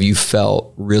life have you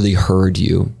felt really heard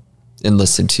you and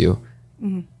listened to?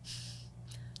 KBI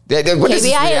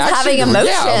is having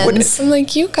emotions. I'm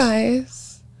like, you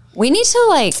guys. We need to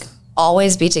like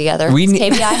always be together.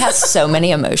 KBI has so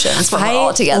many emotions when we're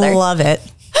all together. I love it.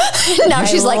 Now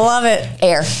she's like, love it.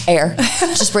 Air.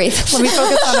 Just breathe. Let me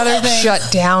focus on other things. Shut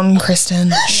down, Kristen.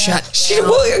 Shut down.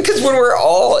 Well, because when we're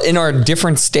all in our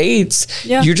different states,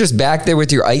 you're just back there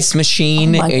with your ice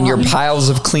machine and your piles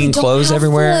of clean clothes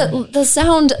everywhere. The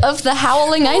sound of the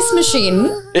howling ice machine.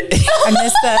 I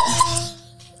missed that.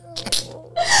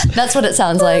 That's what it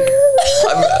sounds like.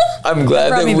 I'm glad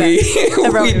that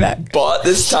we bought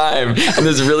this time and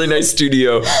this really nice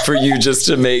studio for you just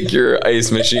to make your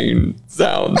ice machine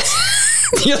sounds.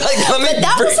 You're like,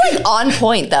 that was like on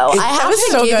point though. I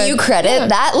have to give you credit. Yeah.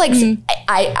 That like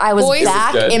I was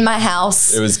back in my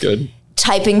house. It was good.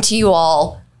 Typing to you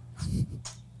all.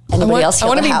 Anybody else? I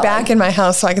want to be back in my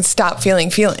house so I can stop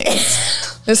feeling feelings.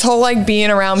 This whole like being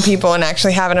around people and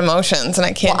actually having emotions, and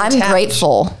I can't. Well, I'm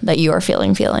grateful that you are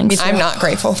feeling feelings. I'm not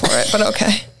grateful for it, but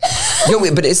okay.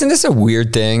 But isn't this a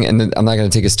weird thing? And I'm not going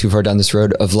to take us too far down this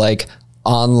road of like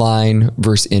online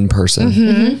versus in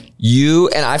person. You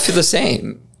and I feel the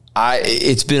same.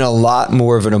 It's been a lot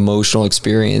more of an emotional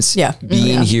experience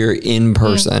being here in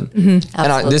person.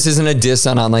 And this isn't a diss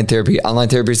on online therapy. Online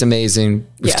therapy is amazing.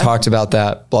 We've talked about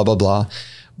that, blah, blah, blah.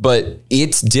 But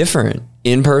it's different.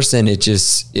 In person,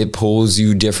 it pulls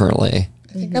you differently.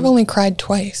 I think I've only cried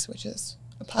twice, which is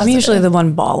a positive. I'm usually the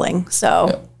one bawling,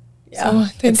 so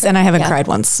and I haven't cried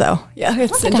once, so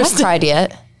it's interesting. I haven't cried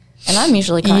yet. And I'm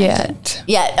usually crying.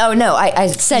 Yet. Oh, no. I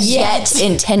said yet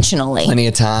intentionally. Plenty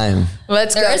of time.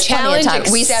 Let's go. Challenge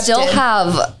accepted. We still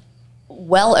have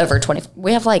well over 20.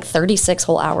 We have like 36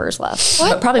 whole hours left.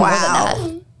 But probably more than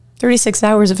that. 36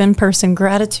 hours of in-person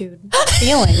gratitude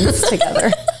feelings together.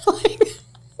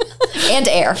 And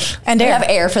air. We have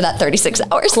air for that 36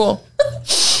 hours. Cool.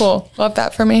 Love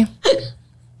that for me.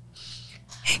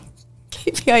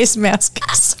 KPI's mask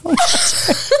is so much.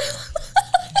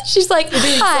 She's like,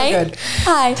 hi.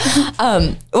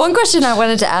 One question I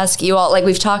wanted to ask you all, like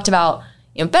we've talked about,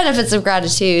 benefits of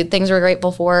gratitude, things we're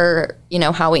grateful for,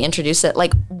 how we introduce it.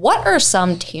 Like, what are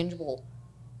some tangible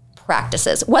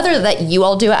practices? Whether that you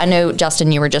all do it. I know,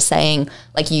 Justin, you were just saying,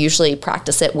 like, you usually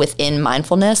practice it within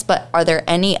mindfulness, but are there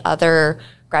any other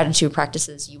gratitude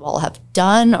practices you all have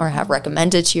done or have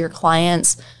recommended to your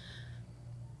clients?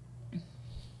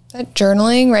 That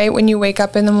journaling, right? When you wake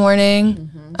up in the morning,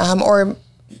 or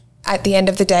at the end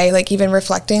of the day, like even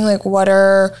reflecting, like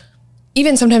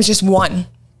even sometimes just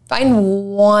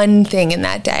find one thing in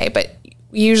that day, but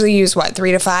we usually use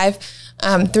 3 to 5.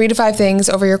 3 to 5 things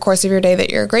over your course of your day that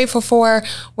you're grateful for,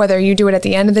 whether you do it at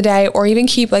the end of the day or even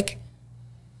keep, like,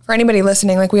 for anybody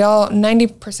listening, like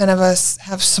 90% of us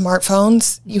have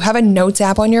smartphones. You have a notes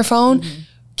app on your phone.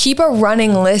 Keep a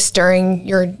running list during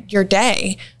your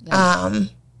day.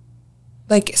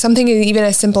 Like something even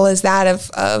as simple as that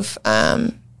of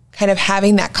kind of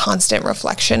having that constant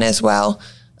reflection as well.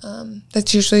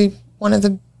 That's usually one of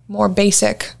the more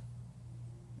basic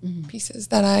pieces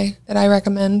that I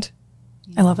recommend.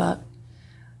 I love that.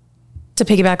 To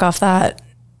piggyback off that,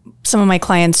 some of my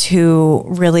clients who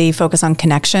really focus on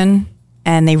connection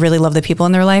and they really love the people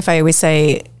in their life, I always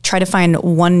say, try to find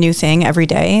one new thing every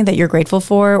day that you're grateful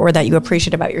for or that you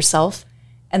appreciate about yourself.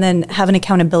 And then have an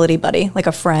accountability buddy, like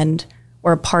a friend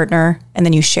or a partner, and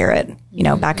then you share it,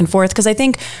 back and forth. Because I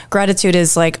think gratitude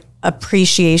is like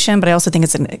appreciation, but I also think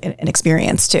it's an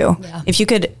experience too. Yeah. If you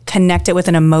could connect it with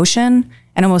an emotion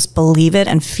and almost believe it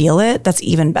and feel it, that's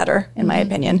even better, in my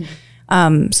opinion.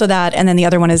 So that, and then the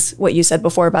other one is what you said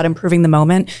before about improving the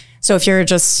moment. So if you're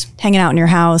just hanging out in your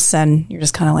house and you're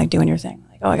just kind of like doing your thing,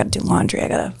 like, oh, I got to do laundry. I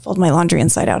got to fold my laundry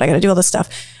inside out. I got to do all this stuff.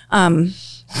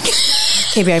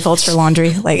 KBI folds for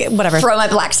laundry, like whatever. Throw my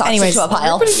black socks into a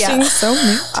pile. Everybody's being so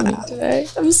mean to me today.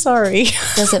 I'm sorry.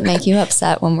 Does it make you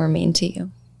upset when we're mean to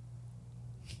you?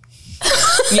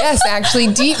 Yes, actually,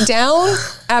 deep down,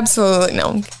 absolutely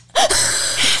no.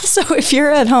 So if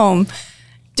you're at home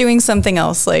doing something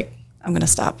else, like, I'm going to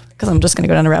stop because I'm just going to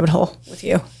go down a rabbit hole with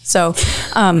you. So,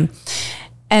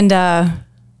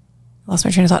 lost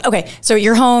my train of thought. Okay. So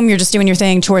you're home, you're just doing your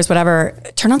thing, chores, whatever.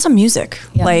 Turn on some music.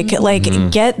 Yeah. Get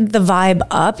the vibe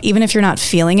up, even if you're not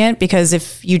feeling it, because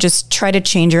if you just try to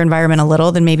change your environment a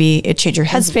little, then maybe it change your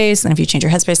headspace. And if you change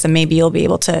your headspace, then maybe you'll be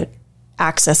able to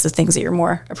access the things that you're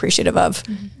more appreciative of.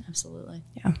 Absolutely.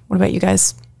 Yeah. What about you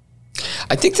guys?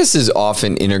 I think this is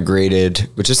often integrated,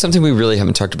 which is something we really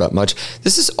haven't talked about much.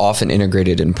 This is often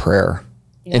integrated in prayer.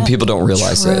 Yeah. And people don't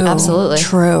realize it. Absolutely.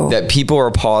 True. That people are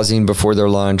pausing before their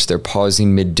lunch. They're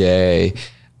pausing midday.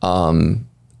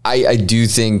 I do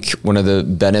think one of the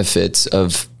benefits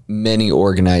of many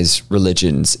organized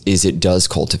religions is it does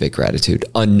cultivate gratitude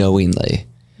unknowingly.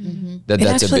 Mm-hmm.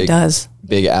 That's a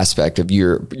big aspect of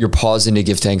you're pausing to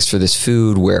give thanks for this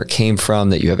food, where it came from,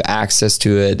 that you have access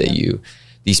to it, that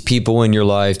these people in your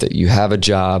life, that you have a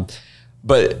job.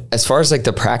 But as far as like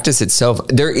the practice itself,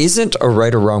 there isn't a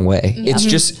right or wrong way.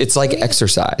 It's like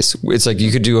exercise. It's like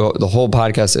you could do the whole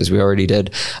podcast, as we already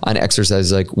did, on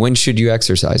exercise. Like, when should you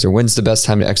exercise, or when's the best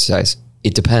time to exercise?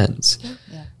 It depends.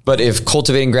 Yeah. But if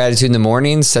cultivating gratitude in the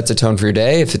morning sets a tone for your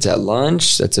day, if it's at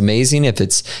lunch, that's amazing. If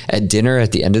it's at dinner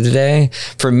at the end of the day,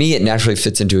 for me, it naturally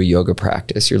fits into a yoga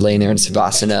practice. You're laying there in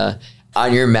Savasana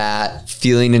on your mat,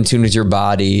 feeling in tune with your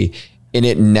body, and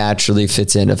it naturally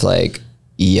fits in of like,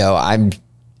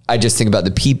 I just think about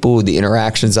the people, the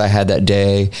interactions I had that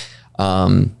day.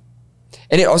 And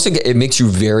it makes you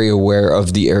very aware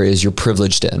of the areas you're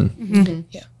privileged in. Mm-hmm.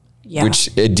 Yeah. Which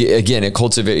it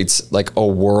cultivates like a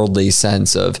worldly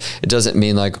sense of, it doesn't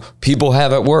mean like people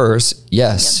have it worse.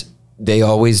 Yes, they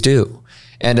always do.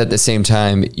 And at the same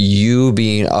time, you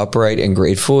being upright and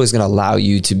grateful is going to allow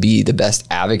you to be the best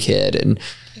advocate and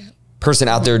person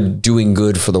out there doing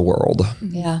good for the world.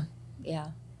 Yeah. Yeah.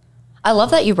 I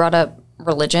love that you brought up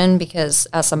religion, because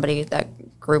as somebody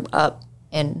that grew up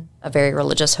in a very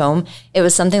religious home, it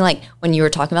was something like when you were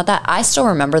talking about that, I still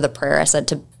remember the prayer I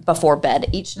said before bed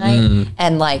each night.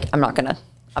 And like, I'm not going to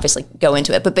obviously go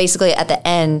into it, but basically at the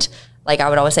end, like I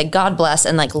would always say, God bless,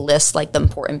 and like list like the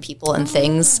important people and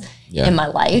things in my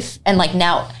life. And like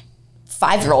now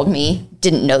 5-year-old me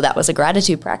didn't know that was a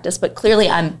gratitude practice, but clearly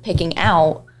I'm picking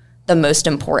out the most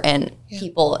important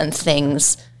people and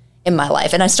things in my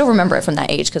life. And I still remember it from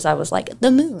that age, because I was like, the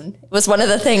moon was one of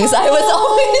the things I was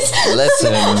always...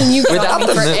 Listen, and you without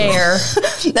the for air.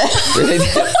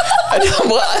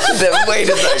 Wait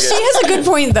a second. She has a good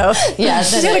point, though. Yeah,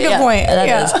 she's got a good point.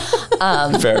 That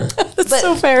is. Fair. That's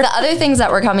so fair. The other things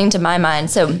that were coming to my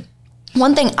mind, so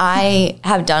one thing I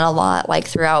have done a lot, like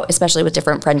throughout, especially with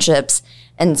different friendships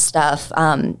and stuff,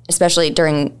 especially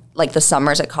during like the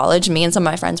summers at college, me and some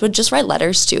of my friends would just write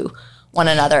letters to one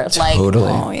another. Like,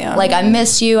 like, I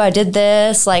miss you, I did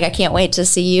this, like, I can't wait to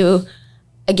see you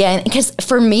again. Because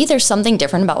for me, there's something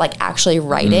different about like actually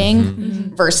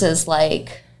writing versus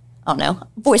like, I don't know,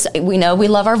 voice. We know we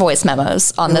love our voice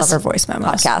memos on this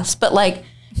podcast, but like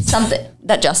something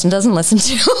that Justin doesn't listen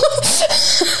to.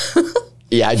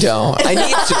 Yeah, I don't. I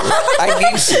need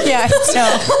to. Yeah,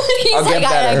 no. I'll get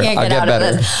better. I can't I'll get get out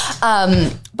better. of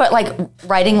this. But like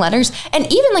writing letters, and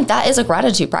even like that is a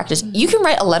gratitude practice. You can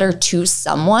write a letter to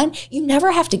someone. You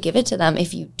never have to give it to them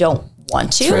if you don't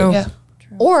want to. True. Yeah.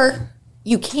 Or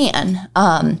you can.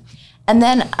 And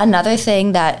then another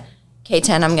thing that,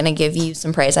 K10, I'm going to give you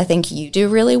some praise. I think you do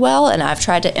really well, and I've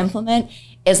tried to implement,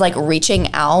 is like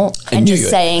reaching out and just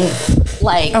saying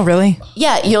like, Oh, really?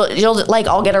 yeah, you'll like,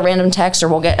 I'll get a random text or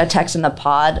we'll get a text in the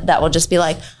pod that will just be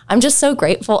like, I'm just so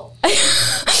grateful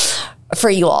for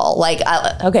you all. Like,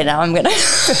 okay, now I'm going to, I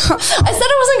said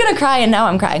I wasn't going to cry and now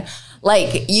I'm crying.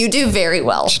 Like, you do very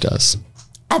well She does.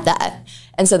 at that.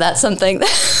 And so that's something that,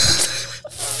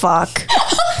 Fuck.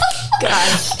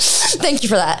 God, thank you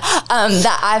for that.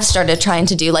 That I've started trying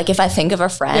to do. Like, if I think of a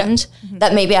friend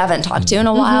that maybe I haven't talked to in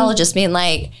a while, just being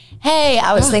like, hey,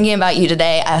 I was thinking about you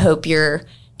today. I hope you're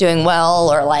doing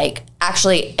well. Or like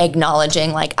actually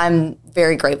acknowledging, like, I'm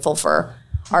very grateful for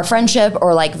our friendship,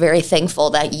 or like very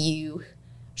thankful that you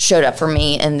showed up for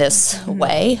me in this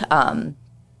way.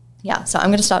 Yeah, so I'm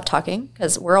going to stop talking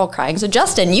because we're all crying. So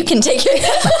Justin, you can take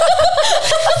it.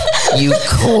 You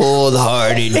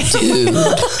cold-hearted dude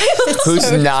who's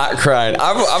not crying.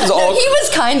 I was all He was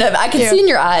kind of. I could see in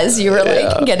your eyes. You were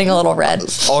like getting a little red.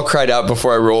 all cried out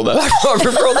before I rolled up.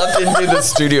 I rolled up into the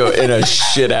studio in a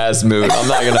shit-ass mood. I'm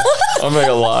not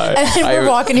gonna lie. And we're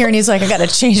walking here and he's like, I got to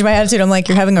change my attitude. I'm like,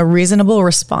 you're having a reasonable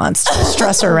response to the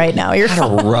stressor right now. You're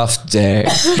a rough day.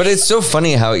 But it's so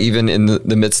funny how even in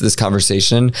the midst of this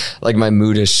conversation, like my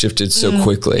mood has shifted so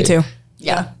quickly. Me too.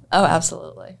 Yeah. Oh,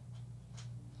 absolutely.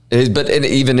 But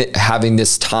even having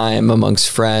this time amongst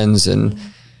friends and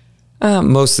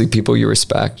mostly people you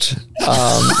respect.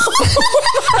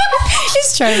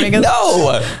 He's trying to make us.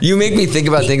 No, you make me think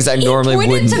about things I normally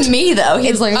Pointed wouldn't. to me though.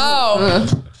 He's like,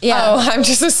 yeah. Oh, I'm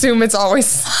just assume it's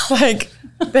always like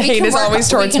the hate is always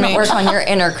towards we me. can work on your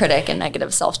inner critic and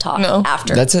negative self-talk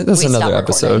after. That's it. That's we another stop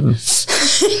recording.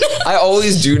 episode. I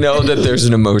always do know that there's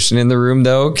an emotion in the room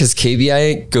though, because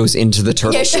KBI goes into the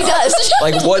turtle. Yeah, she does.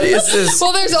 Like, what is this?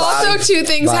 Well, there's also two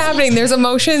things happening. There's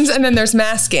emotions and then there's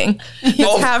masking.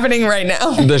 It's happening right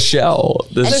now. The shell.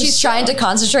 And she's trying to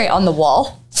concentrate on the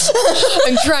wall.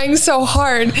 I'm trying so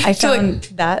hard. I found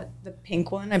the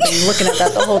pink one. I've been looking at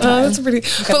that the whole time. That's pretty.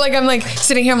 But like, I'm like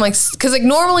sitting here, I'm like, because like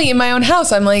normally in my own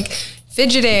house, I'm like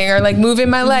fidgeting or like moving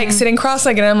my legs, sitting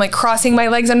cross-legged, and I'm like crossing my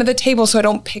legs under the table so I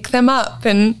don't pick them up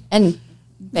and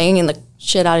banging the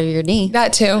shit out of your knee.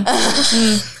 that too.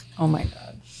 Oh my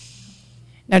God.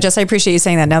 No, Jess, I appreciate you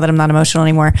saying that now that I'm not emotional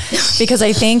anymore, because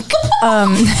I think,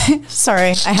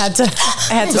 sorry, I had to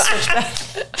switch back.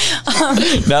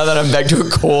 Now that I'm back to a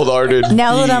cold-hearted.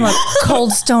 Now that I'm a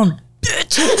cold stone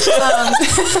bitch.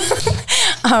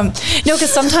 No,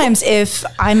 because sometimes if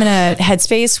I'm in a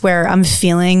headspace where I'm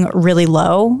feeling really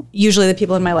low, usually the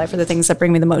people in my life are the things that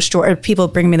bring me the most joy, or people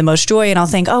bring me the most joy, and I'll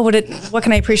think, oh, what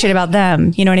can I appreciate about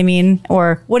them? You know what I mean?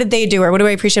 Or what did they do? Or what do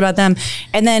I appreciate about them?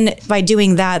 And then by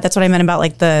doing that, that's what I meant about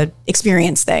like the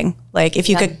experience thing. Like if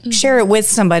you could share it with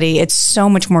somebody, it's so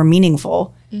much more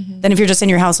meaningful than if you're just in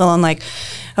your house alone, like,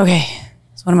 okay,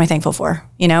 so what am I thankful for?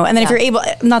 You know? And then if you're able,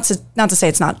 not to say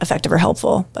it's not effective or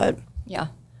helpful, but Yeah.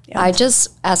 I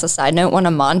just, as a side note, want a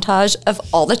montage of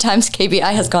all the times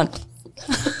KBI has gone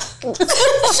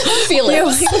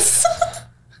feelings.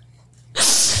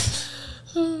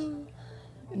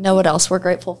 Know what else we're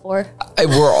grateful for?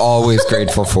 We're always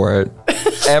grateful for it.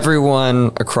 Everyone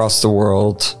across the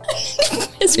world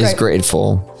is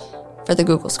grateful. For the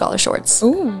Google Scholar Shorts.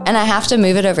 Ooh. And I have to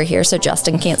move it over here so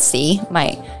Justin can't see my,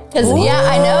 because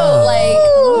I know, like,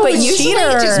 but usually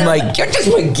just my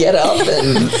get up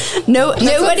and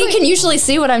nobody can usually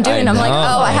see what I'm doing. I'm like,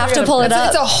 oh, I have to pull it up.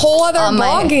 It's a whole other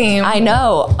ball game. I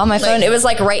know. On my phone, it was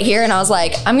like right here, and I was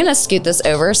like, I'm gonna scoot this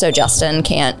over so Justin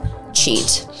can't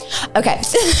cheat. Okay.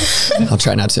 I'll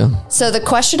try not to. So the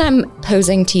question I'm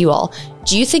posing to you all,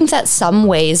 do you think that some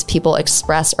ways people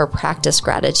express or practice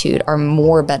gratitude are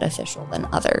more beneficial than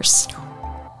others?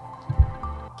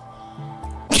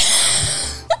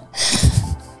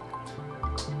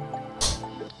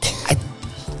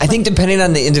 I think depending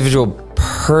on the individual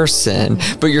person,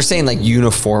 but you're saying like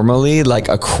uniformly, like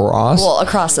across? Well,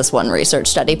 across this one research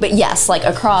study, but yes, like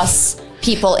across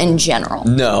people in general.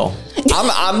 No.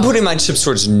 I'm putting my chips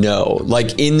towards no.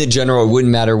 Like in the general, it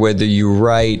wouldn't matter whether you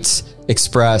write,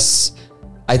 express.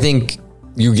 I think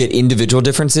you get individual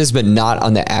differences, but not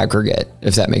on the aggregate,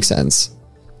 if that makes sense.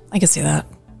 I can see that.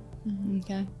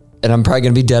 Okay. And I'm probably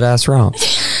going to be dead ass wrong.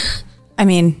 I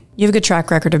mean, you have a good track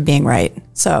record of being right.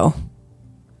 So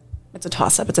it's a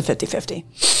toss up. It's a 50-50.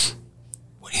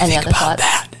 What do you think about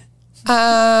thoughts?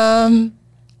 that?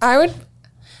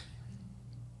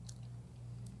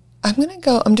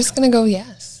 I'm just gonna go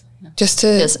yes. Just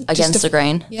against the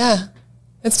grain. Yeah.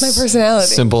 It's my personality.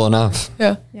 Simple enough.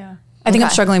 Yeah. Yeah. I think I'm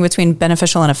struggling between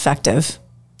beneficial and effective.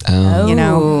 Oh. You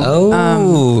know?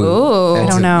 I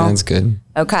don't know. That's good.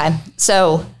 Okay.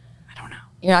 So I don't know.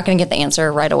 You're not going to get the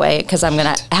answer right away because I'm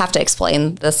going to have to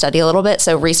explain the study a little bit.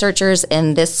 So researchers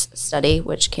in this study,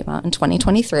 which came out in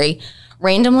 2023,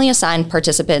 randomly assigned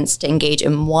participants to engage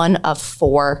in one of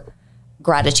 4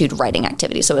 gratitude writing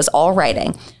activities. So it was all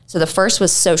writing. So the first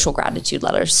was social gratitude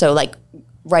letters. So like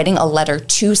writing a letter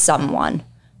to someone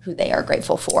who they are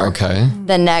grateful for. Okay.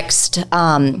 The next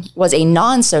was a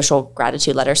non-social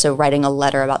gratitude letter. So writing a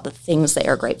letter about the things they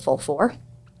are grateful for.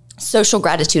 Social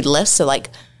gratitude lists. So like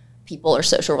people or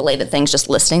social related things, just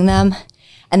listing them.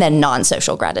 And then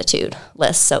non-social gratitude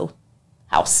lists. So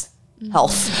house,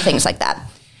 health, things like that.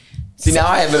 See, now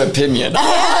I have an opinion. I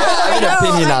have an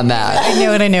opinion on that. I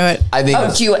knew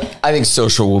it. I think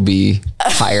social will be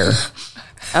higher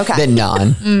than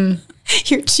non.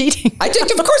 You're cheating.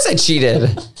 Of course I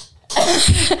cheated.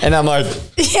 And I'm like,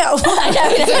 Yeah.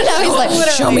 He's like,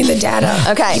 Show me the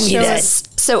data. okay.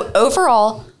 So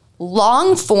overall,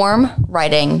 long form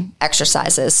writing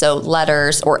exercises. So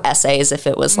letters or essays, if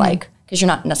it was like, because you're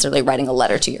not necessarily writing a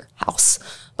letter to your house,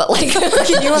 but like,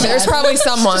 There's probably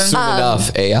someone. soon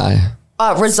enough, AI.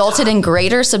 resulted in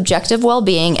greater subjective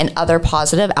well-being and other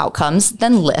positive outcomes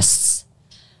than lists.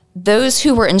 Those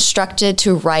who were instructed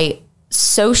to write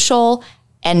social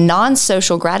and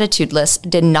non-social gratitude lists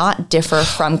did not differ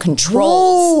from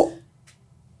controls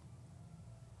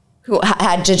who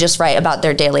had to just write about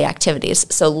their daily activities.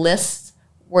 So lists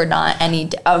were not any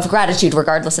of gratitude,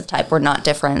 regardless of type, were not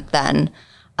different than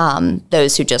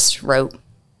those who just wrote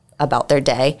about their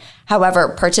day. However,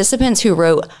 participants who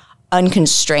wrote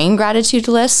unconstrained gratitude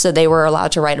lists, so they were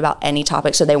allowed to write about any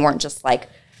topic, so they weren't just like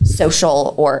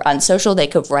social or unsocial. They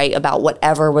could write about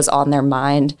whatever was on their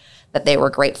mind that they were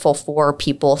grateful for,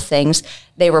 people, things.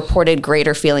 They reported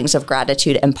greater feelings of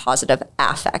gratitude and positive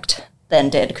affect than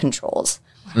did controls.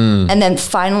 And then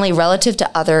finally, relative to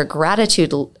other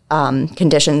gratitude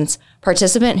conditions,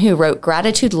 participant who wrote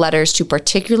gratitude letters to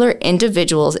particular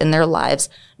individuals in their lives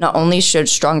not only showed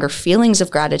stronger feelings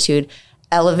of gratitude,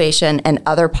 elevation, and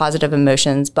other positive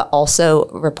emotions, but also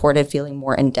reported feeling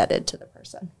more indebted to the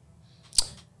person.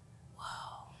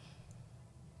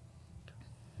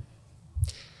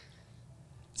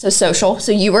 So social.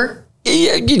 So you were?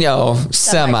 Yeah, you know,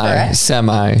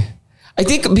 semi. I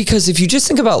think because if you just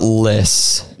think about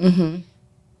lists,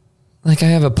 like I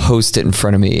have a Post-it in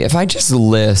front of me. If I just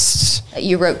list,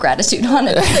 You wrote gratitude on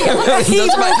it. those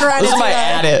are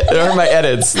my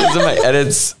edits. Those are my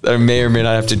edits that I may or may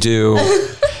not have to do.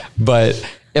 But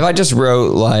if I just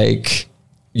wrote like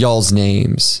y'all's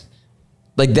names,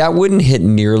 like that wouldn't hit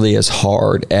nearly as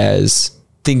hard as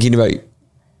thinking about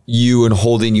you and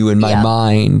holding you in my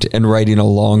mind and writing a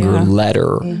longer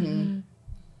letter.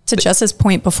 To Jess's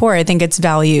point before, I think it's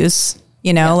values,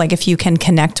 you know, like if you can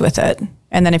connect with it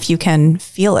and then if you can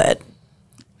feel it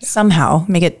somehow,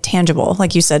 make it tangible.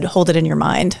 Like you said, hold it in your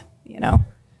mind, you know.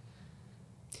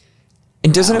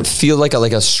 And doesn't it feel like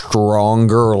a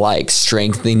stronger, like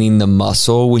strengthening the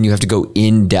muscle when you have to go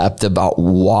in depth about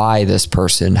why this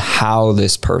person, how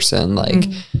this person, like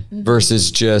versus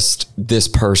just this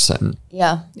person?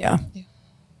 Yeah. Yeah.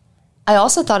 I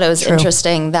also thought it was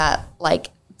interesting that like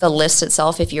the list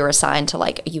itself, if you were assigned to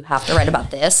like, you have to write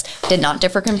about this, did not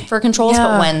differ for controls.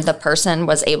 But when the person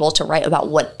was able to write about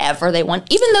whatever they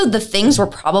want, even though the things were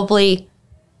probably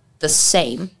the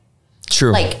same,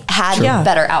 like had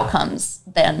better outcomes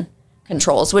than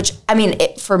controls, which I mean,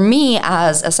 for me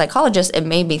as a psychologist, it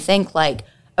made me think like,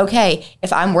 okay,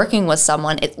 if I'm working with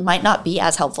someone, it might not be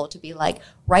as helpful to be like,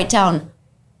 write down,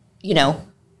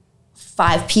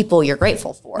 5 people you're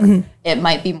grateful for. It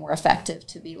might be more effective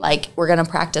to be like, we're going to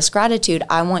practice gratitude.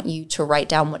 I want you to write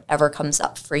down whatever comes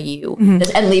up for you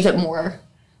and leave it more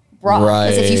broad.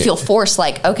 Because if you feel forced,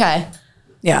 like, okay,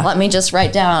 let me just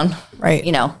write down,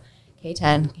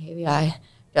 K10, KVI,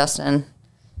 Justin.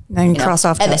 Then cross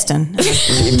off Justin.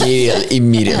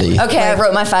 Immediately. Okay, I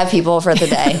wrote my 5 people for the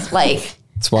day. Like,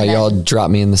 that's why y'all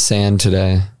dropped me in the sand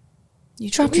today. You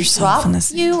dropped yourself in the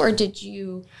sand. You or did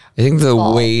you? I think the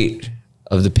weight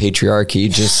of the patriarchy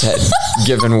just had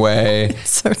given way.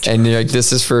 So true. And you're like,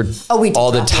 this is for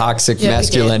all the toxic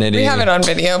masculinity. We have it on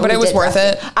video, but it was worth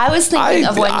it. I was thinking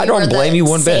of when I you don't were blame the you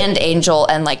one bit. sand angel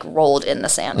and like rolled in the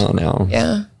sand. Oh no.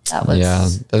 Yeah. That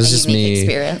was that was just unique me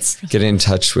experience. getting in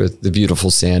touch with the beautiful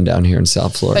sand down here in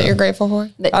South Florida. That you're grateful for?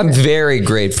 I'm very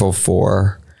grateful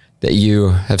for that you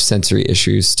have sensory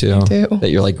issues too. I do. That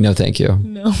you're like, no, thank you.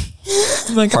 No.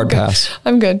 I'm like, Hard pass.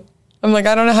 I'm good. I'm like,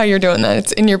 I don't know how you're doing that.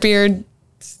 It's in your beard.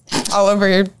 all over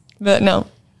your, but no.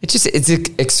 It's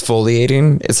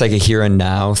exfoliating. It's like a here and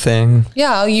now thing.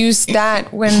 Yeah, I'll use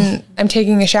that when I'm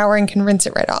taking a shower and can rinse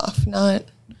it right off, not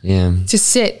to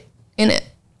sit in it.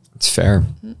 It's fair.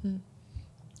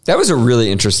 That was a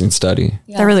really interesting study.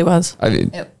 Yeah. That really was. I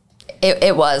mean,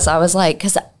 it was. I was like,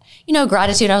 because,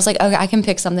 gratitude, I was like, okay, I can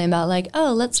pick something about like,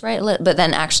 oh, let's write, but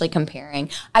then actually comparing.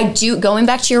 Going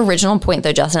back to your original point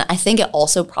though, Justin, I think it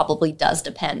also probably does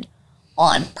depend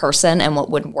on person and what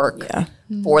would work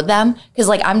for them. Because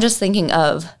like, I'm just thinking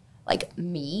of like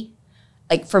me.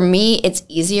 Like for me, it's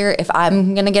easier if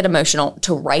I'm going to get emotional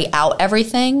to write out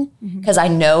everything because I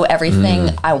know everything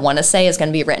I want to say is going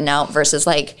to be written out versus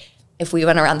like if we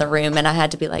went around the room and I had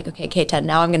to be like, okay, K10,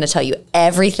 now I'm going to tell you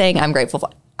everything I'm grateful for.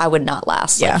 I would not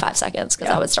last like 5 seconds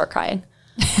because I would start crying.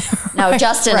 Now,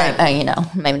 Justin,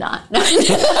 maybe not. Look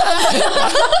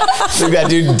that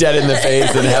dude dead in the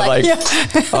face and have like,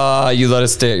 you let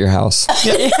us stay at your house.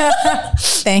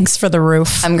 Thanks for the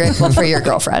roof. I'm grateful for your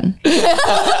girlfriend.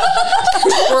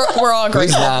 We're all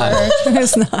grateful for her.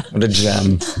 It's not. What a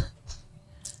gem.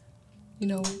 You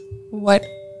know, what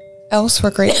else we're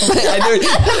grateful for?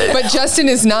 But Justin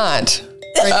is not.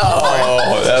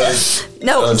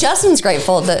 No, Justin's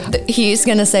grateful that he's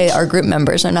going to say our group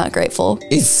members are not grateful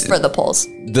for the polls.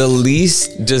 The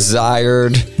least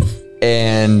desired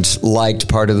and liked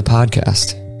part of the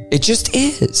podcast. It just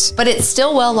is. But it's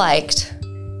still well liked,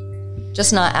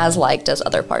 just not as liked as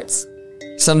other parts.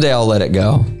 Someday I'll let it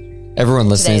go. Everyone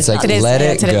listening, it's like, let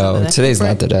it go. Today's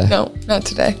not the day. No, not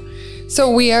today.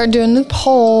 So we are doing the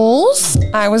polls.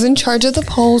 I was in charge of the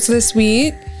polls this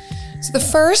week. So the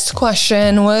first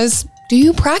question was, do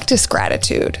you practice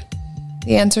gratitude?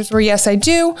 The answers were yes, I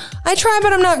do. I try,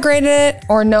 but I'm not great at it.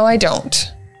 Or no, I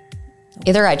don't.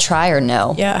 Either I try or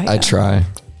no. Yeah. I try.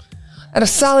 At a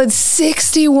solid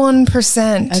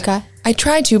 61%. Okay. I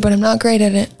try to, but I'm not great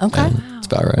at it. Okay. That's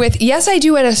about right. With yes, I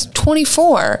do at a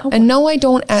 24. And no, I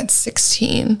don't at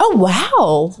 16. Oh,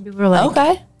 wow. People were like,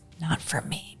 okay. Not for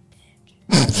me.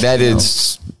 That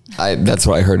is, that's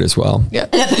what I heard as well. Yeah,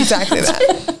 exactly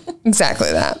that. Exactly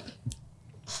that.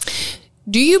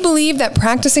 Do you believe that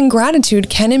practicing gratitude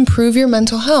can improve your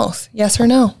mental health? Yes or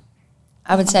no?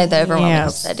 I would say the overwhelming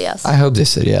said yes. I hope they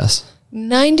said yes.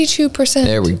 92%.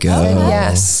 There we go. Said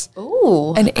yes.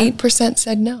 Ooh. And 8%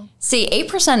 said no. See,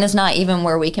 8% is not even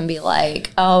where we can be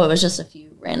like, oh, it was just a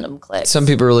few random clicks. Some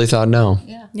people really thought no.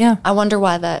 Yeah. I wonder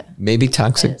why that. Maybe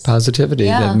toxic positivity.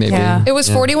 Yeah. That maybe. Yeah. It was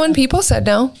 41 people said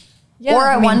no. Yeah, or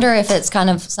I wonder if it's kind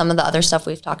of some of the other stuff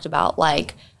we've talked about,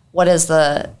 like what is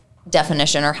the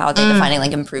definition or how are they defining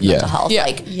like improve mental health? Yeah.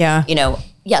 Like, Yeah.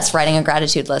 Yes, writing a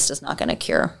gratitude list is not going to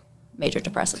cure major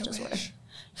depressive disorder.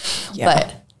 Yeah.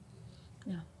 But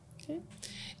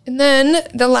And then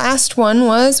the last one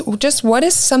was just what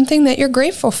is something that you're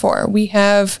grateful for? We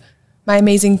have my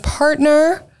amazing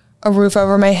partner, a roof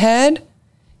over my head,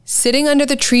 sitting under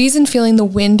the trees and feeling the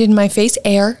wind in my face,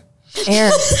 air.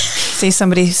 See,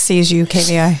 somebody sees you,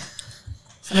 KVI.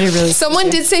 Somebody really. Someone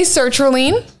did say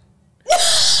sertraline.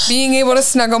 Being able to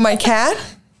snuggle my cat,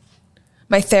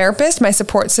 my therapist, my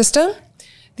support system,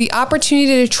 the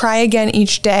opportunity to try again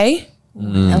each day,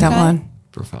 That one.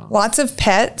 Profound. lots of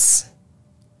pets,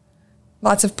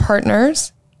 lots of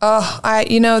partners.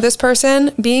 This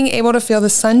person, being able to feel the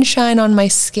sunshine on my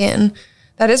skin,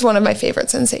 that is one of my favorite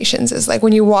sensations, is like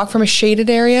when you walk from a shaded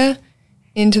area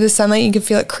into the sunlight, you can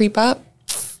feel it creep up.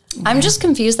 I'm just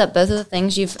confused that both of the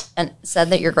things you've said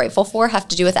that you're grateful for have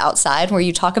to do with outside, where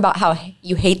you talk about how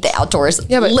you hate the outdoors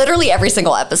but literally every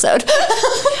single episode.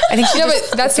 I think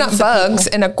But that's not bugs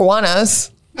and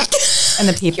iguanas. and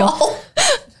the people.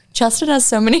 Justin has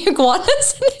so many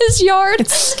iguanas in his yard.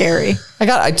 It's scary.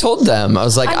 I told them, I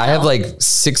was like, I have like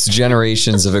 6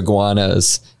 generations of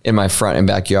iguanas in my front and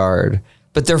backyard,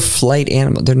 but they're flight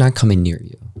animals. They're not coming near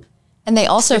you. And they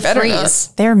also better freeze.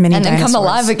 They're mini and then come dinosaurs.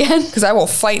 alive again. Because I will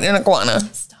fight an iguana.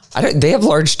 They have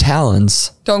large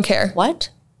talons. Don't care. What?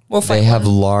 We'll fight They have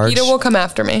one. large Peter will come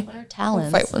after me. What are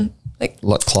talons? Fight one. Like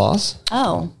claws.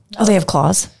 Oh. Oh, they have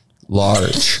claws.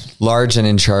 Large and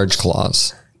in charge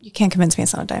claws. You can't convince me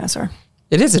it's not a dinosaur.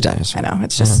 It is a dinosaur. I know.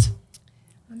 It's just.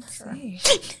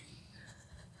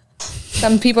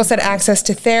 some people said access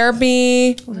to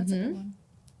therapy.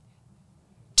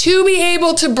 To be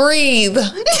able to breathe.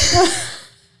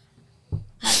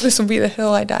 This will be the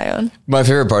hill I die on. My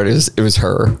favorite part is it was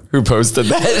her who posted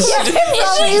that.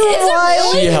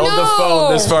 She held the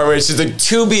phone this far away. She's like,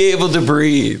 to be able to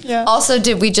breathe. Yeah. Also,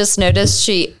 did we just notice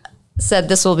she said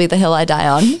this will be the hill I die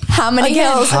on? How many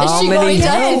hills is How she many going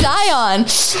to hills? die on?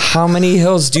 How many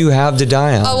hills do you have to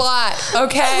die on? A lot,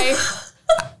 okay?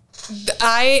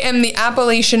 I am the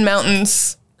Appalachian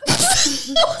Mountains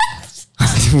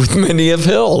With many of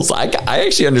hills. I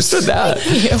actually understood that.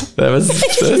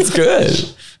 That's good.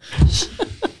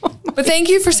 But thank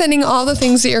you for sending all the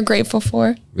things that you're grateful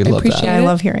for. We love that. I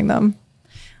love hearing them.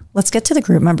 Let's get to the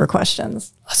group member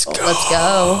questions. Let's go. Let's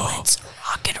go. Let's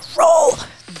rock and roll.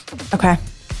 Okay.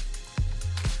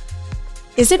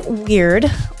 Is it weird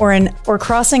or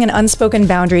crossing an unspoken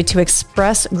boundary to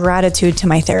express gratitude to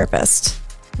my therapist?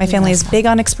 My family is big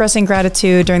on expressing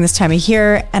gratitude during this time of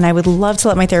year, and I would love to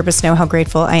let my therapist know how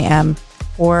grateful I am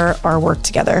for our work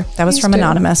together. That was from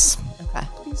Anonymous. Okay.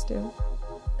 Please do.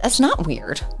 That's not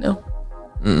weird. No.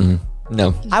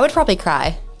 No. I would probably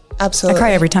cry. I Absolutely.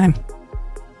 cry every time.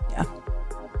 Yeah.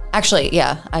 Actually,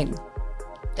 yeah, I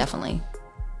definitely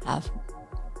have.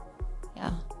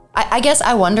 Yeah. I guess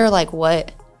I wonder like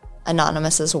what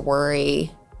Anonymous's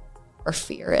worry or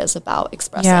fear is about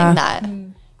expressing that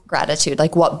gratitude.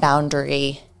 Like what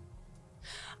boundary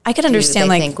I could do understand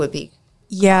they like, think would be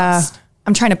yeah,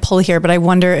 I'm trying to pull here, but I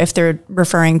wonder if they're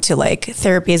referring to like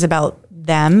therapy is about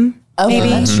them. Oh, maybe.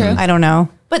 that's true. I don't know.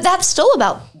 But that's still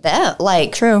about them.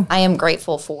 Like, True. I am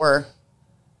grateful for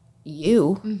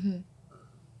you.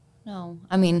 No,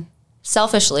 I mean,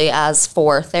 selfishly, as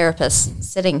for therapists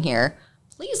sitting here,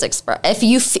 please express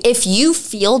if you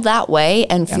feel that way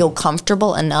and feel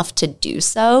comfortable enough to do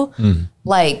so.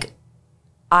 Like,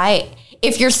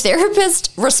 if your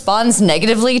therapist responds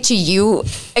negatively to you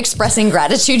expressing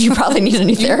gratitude, you probably need a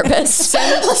new therapist.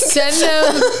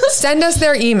 Send us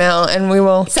their email and we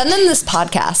will. Send them this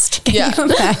podcast. Yeah. Can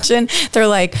you imagine? They're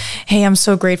like, hey, I'm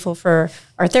so grateful for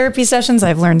our therapy sessions.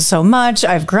 I've learned so much.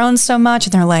 I've grown so much.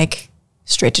 And they're like,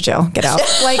 straight to jail. Get out.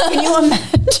 Like, can you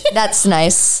imagine? That's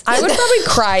nice. I would probably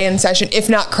cry in session, if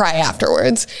not cry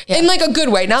afterwards. In like a good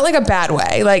way, not like a bad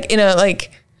way. Like in a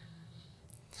like.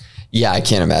 Yeah, I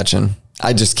can't imagine.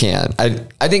 I just can't.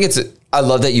 I think I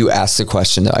love that you asked the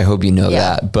question though. I hope you know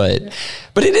that. But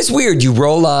it is weird. You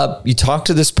roll up, you talk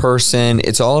to this person.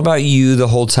 It's all about you the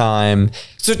whole time.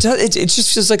 So it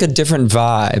just feels like a different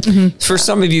vibe. For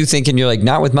some of you thinking you're like,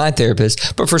 not with my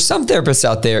therapist, but for some therapists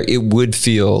out there, it would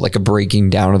feel like a breaking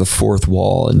down of the fourth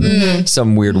wall in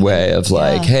some weird way of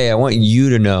like, hey, I want you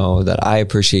to know that I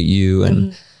appreciate you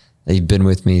and that you've been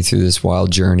with me through this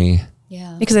wild journey.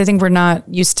 Yeah. Because I think we're not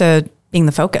used to being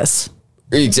the focus.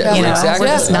 Exactly. You know, Exactly.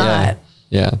 we're just not.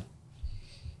 Yeah.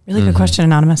 Really good question,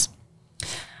 Anonymous.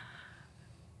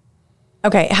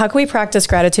 Okay, how can we practice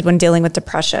gratitude when dealing with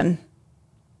depression?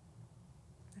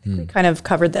 I think we kind of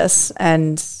covered this,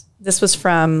 and this was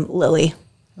from Lily.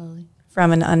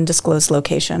 From an undisclosed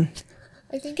location.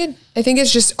 I think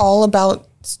it's just all about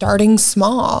starting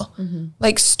small,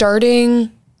 like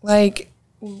starting like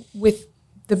with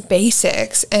the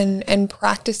basics and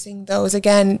practicing those.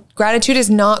 Again, gratitude is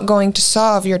not going to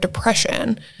solve your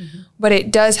depression, but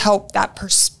it does help that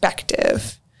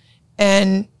perspective.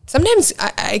 And sometimes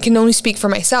I can only speak for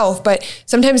myself, but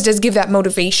sometimes it does give that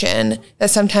motivation that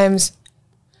sometimes.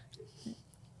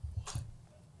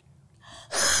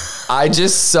 I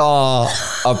just saw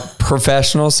a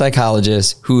professional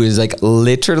psychologist who is like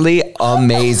literally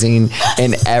amazing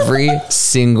in every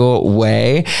single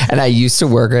way. And I used to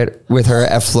work with her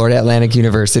at Florida Atlantic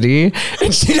University,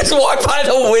 and she just walked by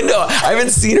the window. I haven't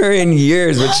seen her in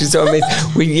years, but she's so amazing.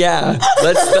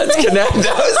 Let's connect.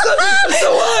 That was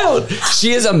so wild.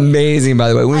 She is amazing, by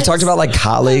the way. When we talked about like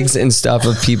colleagues and stuff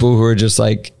of people who are just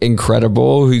like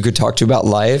incredible, who you could talk to about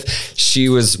life, she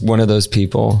was one of those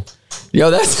people. Yo,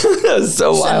 that's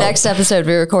so wild. The next episode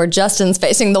we record, Justin's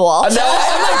facing the wall.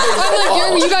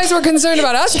 I'm like, you guys were concerned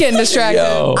about us getting distracted.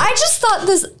 Yo. I just thought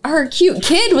her cute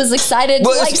kid was excited to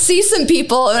like see some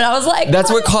people, and I was like, that's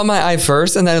what caught my eye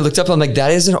first. And then I looked up, I'm like,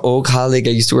 that is an old colleague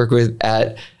I used to work with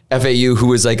at FAU who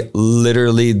was like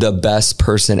literally the best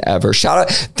person ever. Shout out.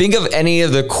 Think of any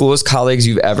of the coolest colleagues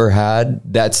you've ever had.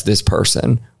 That's this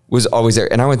person. Was always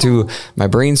there. And I went through my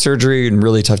brain surgery and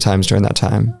really tough times during that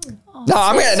time.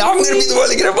 I'm gonna be the one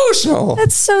to get emotional.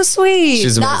 That's so sweet.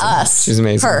 She's amazing. Not us. She's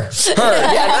amazing. Her.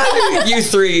 Yeah, not you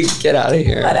three. Get out of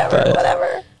here.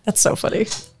 Whatever. That's so funny.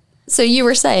 So you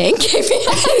were saying,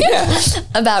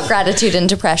 about gratitude and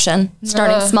depression,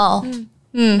 starting small.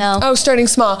 No. Oh, starting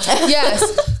small.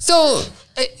 Yes. So,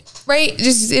 right,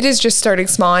 it is just starting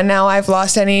small. And now I've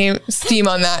lost any steam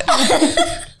on that.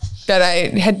 That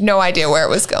I had no idea where it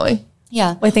was going.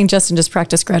 Yeah. I think Justin just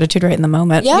practiced gratitude right in the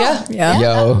moment. Yeah.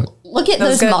 Yo, Look at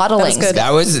those good. That modelings. was good.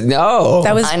 that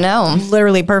was I know.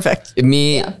 Literally perfect.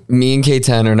 me and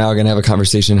K10 are now gonna have a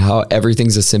conversation how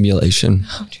everything's a simulation.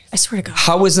 I swear to God.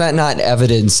 How is that not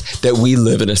evidence that we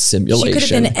live in a simulation? She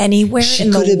could have been anywhere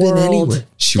in the could have world. been anywhere.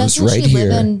 She was Doesn't right she here.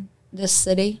 live in this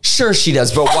city? Sure she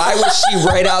does, but why was she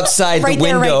right outside Right the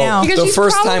there, right window now. Because the she's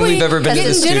first time probably we've ever been to the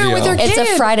getting dinner studio? with her It's a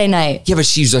Kid. Friday night. Yeah, but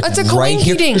she's like It's a right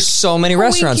here. coinky-dink. There's so many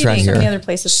restaurants around Coinky-dink. here. So many other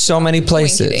places. So many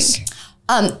places.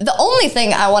 Coinky-dink. The only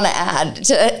thing I want to add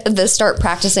to the start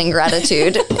practicing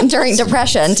gratitude during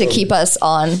depression to keep us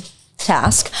on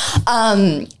task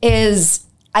is,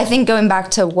 I think, going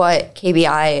back to what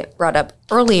KBI brought up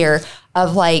earlier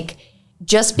of like,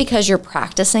 just because you're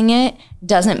practicing it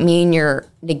doesn't mean you're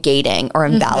negating or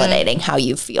invalidating how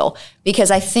you feel. Because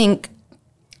I think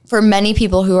for many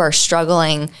people who are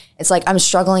struggling, it's like, I'm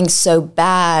struggling so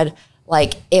bad.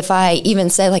 Like if I even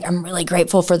say like, I'm really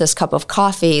grateful for this cup of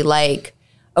coffee, like,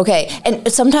 okay.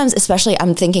 And sometimes, especially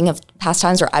I'm thinking of past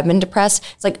times where I've been depressed.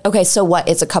 It's like, okay, so what?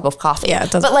 It's a cup of coffee. Yeah, it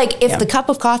doesn't- but like if the cup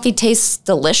of coffee tastes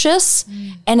delicious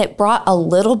and it brought a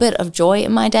little bit of joy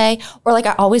in my day, or like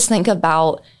I always think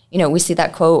about, you know, we see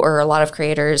that quote or a lot of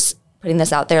creators putting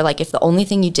this out there, like if the only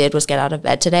thing you did was get out of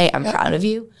bed today, I'm proud of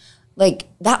you. Like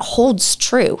that holds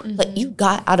true. Like you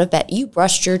got out of bed, you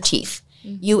brushed your teeth,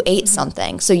 you ate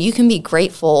something. So you can be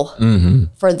grateful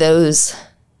for those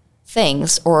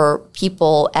things or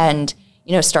people and,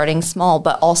 you know, starting small,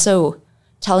 but also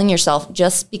telling yourself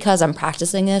just because I'm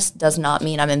practicing this does not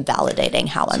mean I'm invalidating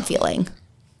how I'm feeling.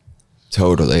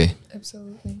 Totally.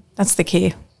 Absolutely. That's the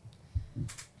key.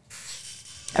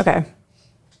 Okay.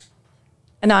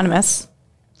 Anonymous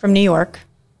from New York.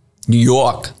 New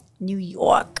York. New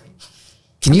York.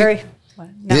 Can you? Very.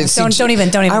 No, Yeah, see, don't even.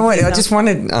 I no. just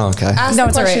wanted. Oh, okay. Ask No, the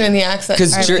it's all question right. in the accent.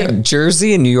 Because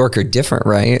Jersey and New York are different,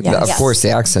 right? Yes. Of Yes. course, the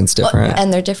accent's different.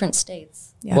 And they're different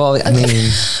states. Yeah. Well, I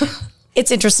mean,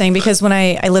 It's interesting because when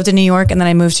I lived in New York and then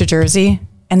I moved to Jersey,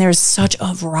 and there's such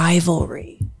a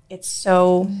rivalry. It's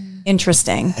so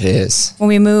interesting. it is. When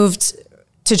we moved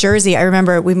to Jersey, I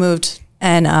remember we moved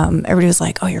and everybody was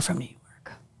like, "Oh, you're from New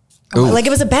York." Ooh. Like it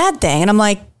was a bad thing, and I'm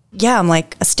like, "Yeah, I'm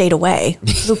like a state away.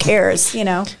 Who cares?" You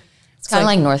know. It's kind of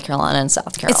like North Carolina and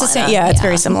South Carolina. It's the same. Yeah, it's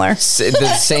very similar.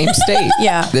 The same state.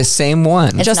 Yeah. The same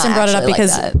one. Justin not brought it up actually like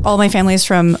because that. all my family's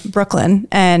from Brooklyn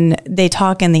and they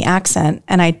talk in the accent.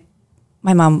 And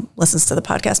my mom listens to the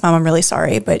podcast. Mom, I'm really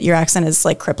sorry, but your accent is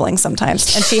like crippling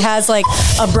sometimes. And she has like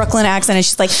a Brooklyn accent and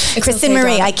she's like, Kristen okay,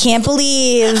 Marie,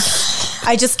 Donna.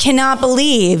 I just cannot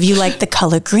believe you like the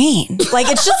color green. Like,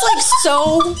 it's just like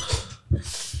so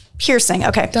piercing.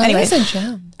 Okay. Donna's Anyway, a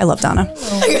gem. I love Donna.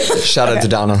 Shout out to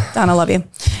Donna. Donna, love you.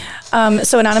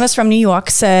 So Anonymous from New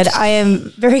York said, I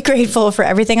am very grateful for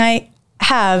everything I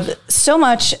have, so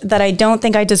much that I don't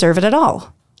think I deserve it at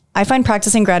all. I find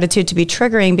practicing gratitude to be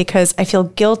triggering because I feel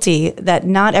guilty that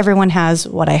not everyone has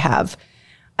what I have.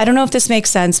 I don't know if this makes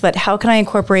sense, but how can I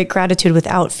incorporate gratitude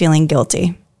without feeling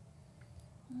guilty?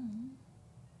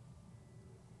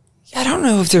 I don't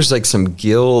know if there's like some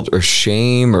guilt or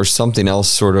shame or something else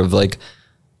sort of like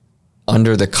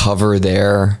under the cover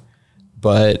there,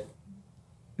 but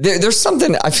there's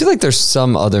something, I feel like there's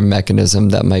some other mechanism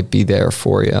that might be there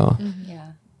for you.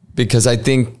 Yeah. Because I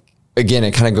think, again,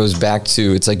 it kind of goes back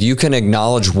to, it's like you can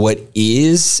acknowledge what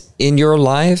is in your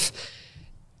life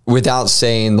without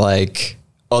saying like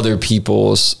other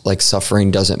people's like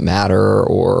suffering doesn't matter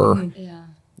or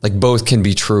like both can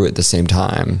be true at the same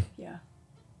time. Yeah.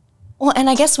 Well, and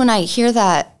I guess when I hear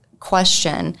that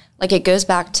question, like it goes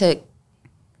back to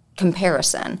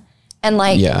comparison. And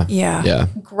like Yeah.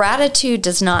 gratitude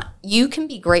does not, you can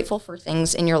be grateful for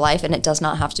things in your life and it does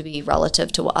not have to be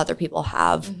relative to what other people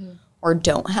have or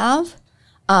don't have.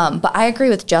 But I agree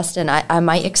with Justin. I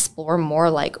might explore more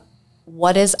like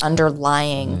what is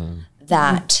underlying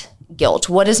that guilt?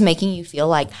 What is making you feel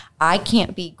like I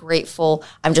can't be grateful?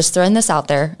 I'm just throwing this out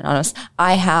there and honest.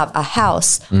 I have a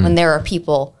house when there are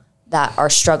people that are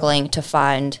struggling to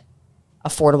find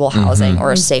affordable housing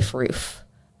or a safe roof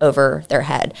over their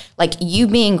head. Like you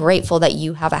being grateful that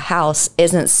you have a house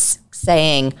isn't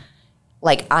saying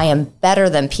like I am better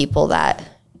than people that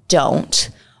don't,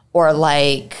 or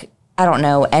like, I don't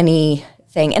know,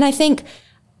 anything. And I think,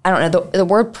 I don't know, the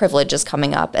word privilege is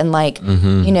coming up and like,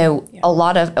 you know, a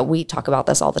lot of, we talk about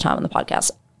this all the time on the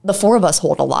podcast. The four of us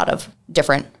hold a lot of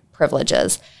different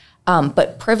privileges,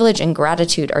 but privilege and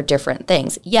gratitude are different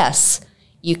things. Yes,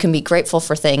 you can be grateful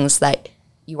for things that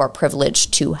you are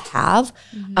privileged to have.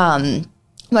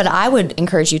 But I would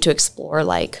encourage you to explore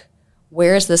like,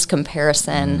 where is this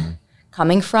comparison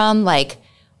coming from? Like,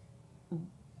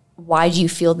 why do you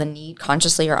feel the need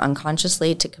consciously or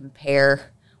unconsciously to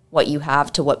compare what you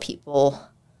have to what people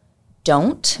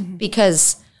don't?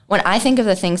 Because when I think of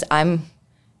the things I'm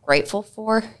grateful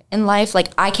for in life, like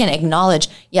I can acknowledge,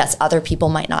 yes, other people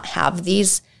might not have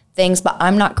these things, but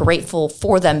I'm not grateful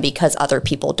for them because other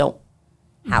people don't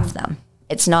have them.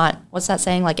 It's not, what's that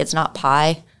saying? Like, it's not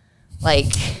pie Like,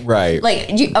 Right. Like,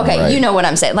 you know what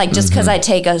I'm saying? Like, just because I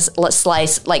take a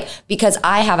slice, like, because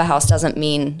I have a house doesn't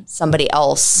mean somebody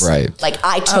else. Right. Like,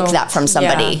 I took that from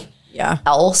somebody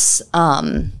else.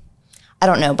 I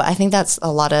don't know, but I think that's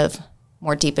a lot of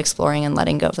more deep exploring and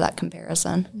letting go of that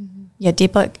comparison. Yeah,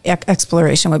 deep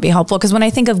exploration would be helpful. Because when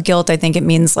I think of guilt, I think it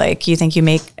means like you think you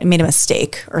made a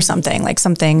mistake or something, like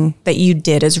something that you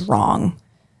did is wrong.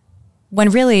 When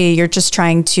really you're just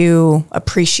trying to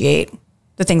appreciate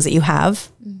the things that you have.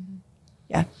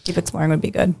 Yeah, deep exploring would be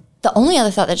good. The only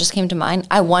other thought that just came to mind,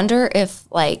 I wonder if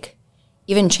like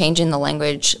even changing the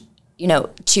language, you know,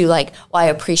 to like, well, I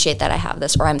appreciate that I have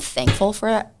this, or I'm thankful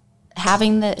for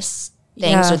having this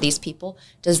things or these people,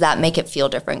 does that make it feel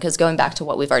different? Because going back to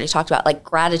what we've already talked about, like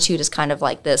gratitude is kind of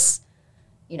like this,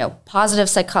 you know,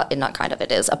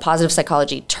 it is a positive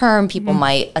psychology term. People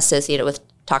might associate it with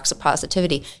toxic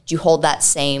positivity. Do you hold that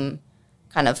same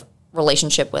kind of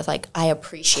relationship with like, I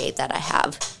appreciate that I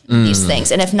have these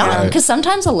things? And if not, because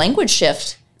sometimes a language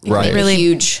shift can make a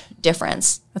huge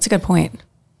difference. That's a good point.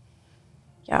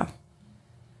 Yeah.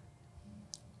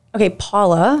 Okay,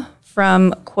 Paula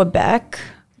from Quebec.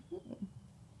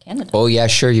 Canada. Oh yeah,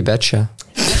 sure, you betcha.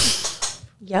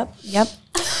 Yep.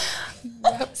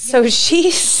 So she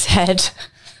said,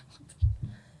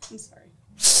 I'm sorry,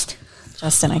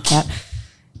 Justin, I can't.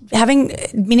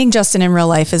 Meeting Justin in real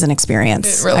life is an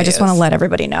experience. Really I just want to let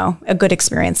everybody know, a good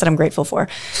experience that I'm grateful for.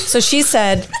 So she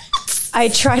said, I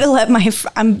try to let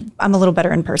I'm a little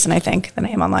better in person, I think, than I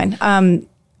am online.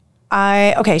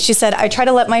 She said, I try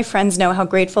to let my friends know how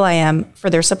grateful I am for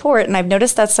their support. And I've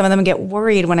noticed that some of them get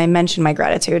worried when I mention my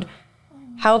gratitude.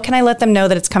 How can I let them know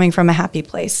that it's coming from a happy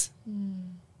place?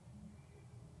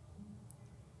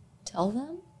 Tell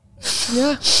them?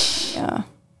 Yeah.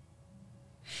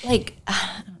 Like,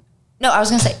 no, I was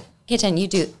going to say, Ketan, you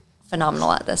do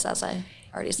phenomenal at this, as I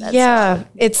already said. Yeah,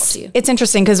 so it's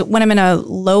interesting because when I'm in a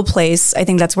low place, I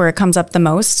think that's where it comes up the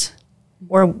most.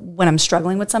 Or when I'm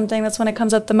struggling with something, that's when it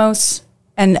comes up the most.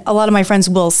 And a lot of my friends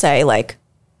will say like,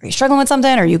 are you struggling with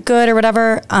something? Are you good or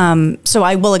whatever? So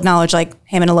I will acknowledge like,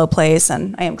 hey, I'm in a low place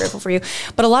and I am grateful for you.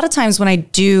 But a lot of times when I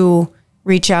do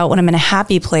reach out, when I'm in a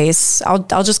happy place,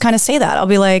 I'll just kind of say that. I'll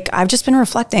be like, I've just been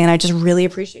reflecting and I just really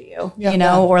appreciate you, you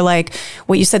know, or like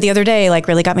what you said the other day, like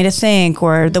really got me to think,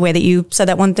 or the way that you said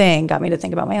that one thing got me to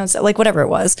think about my own stuff, like whatever it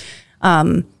was.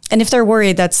 And if they're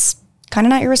worried, that's kind of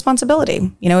not your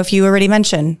responsibility. You know, if you already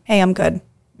mentioned, hey, I'm good.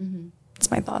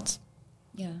 That's my thoughts.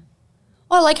 Yeah.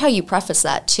 Well, I like how you preface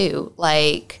that too.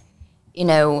 Like, you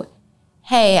know,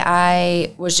 hey,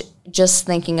 I was just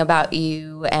thinking about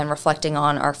you and reflecting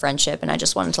on our friendship, and I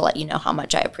just wanted to let you know how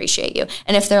much I appreciate you.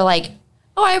 And if they're like,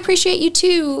 oh, I appreciate you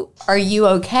too, are you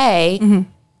okay?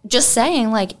 Just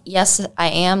saying like, yes, I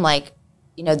am. Like,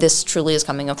 you know, this truly is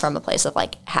coming from a place of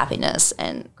like happiness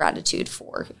and gratitude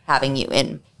for having you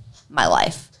in my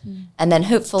life. And then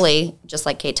hopefully, just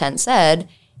like Ketan said,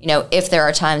 you know, if there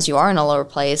are times you are in a lower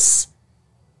place,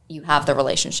 you have the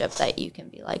relationship that you can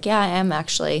be like, yeah, I am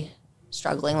actually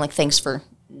struggling. Like, thanks for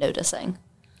noticing.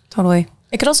 Totally.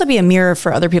 It could also be a mirror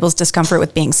for other people's discomfort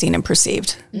with being seen and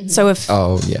perceived. So if,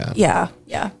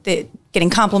 getting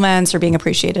compliments or being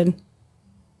appreciated.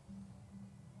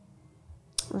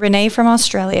 Renee from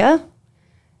Australia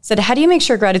said, how do you make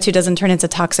sure gratitude doesn't turn into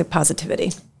toxic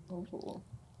positivity?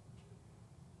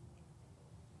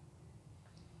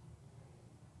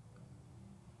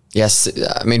 Yes,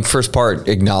 I mean, first part,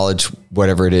 acknowledge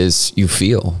whatever it is you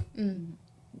feel.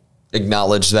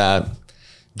 Acknowledge that,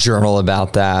 journal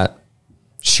about that,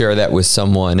 share that with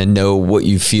someone, and know what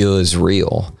you feel is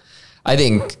real. I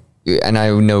think, and I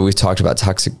know we've talked about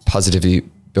toxic positivity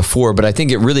before, but I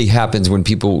think it really happens when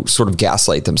people sort of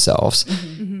gaslight themselves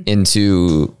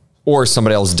into, or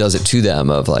somebody else does it to them,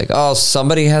 of like, oh,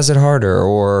 somebody has it harder,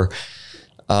 or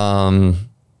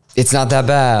it's not that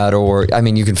bad. Or, I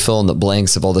mean, you can fill in the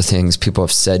blanks of all the things people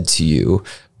have said to you,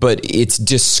 but it's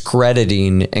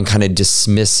discrediting and kind of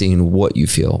dismissing what you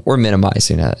feel or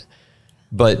minimizing it.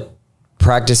 But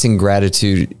practicing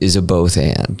gratitude is a both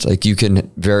and. Like, you can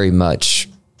very much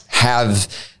have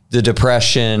the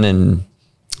depression and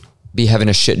be having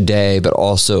a shit day, but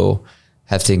also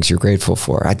have things you're grateful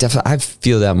for. I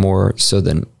feel that more so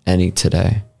than any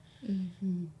today.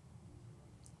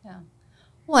 Yeah.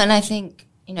 Well, and I think,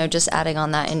 you know, just adding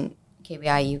on that, and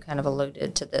KBI, you kind of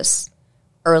alluded to this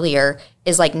earlier,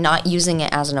 is like not using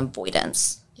it as an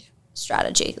avoidance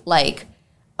strategy. Like,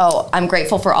 oh, I'm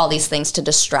grateful for all these things to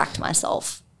distract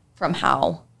myself from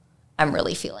how I'm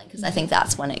really feeling. Because I think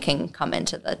that's when it can come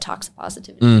into the toxic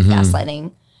positivity,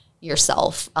 gaslighting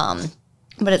yourself.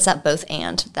 But it's that both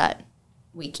and that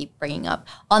we keep bringing up.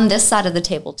 On this side of the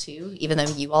table too, even though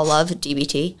you all love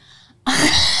DBT,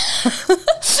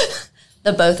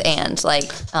 The both and,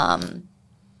 like,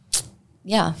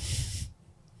 yeah.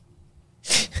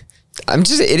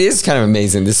 It is kind of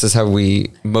amazing. This is how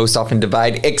we most often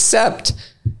divide, except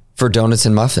for donuts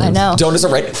and muffins. I know. Donuts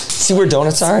are right. See where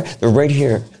donuts are? They're right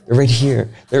here. They're right here.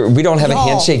 We don't have a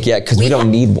handshake yet because we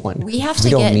don't need one. We have to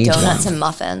get donuts and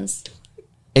muffins.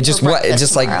 It just for it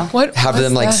just breakfast like have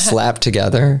them like slapped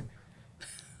together.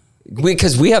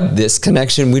 Because we have this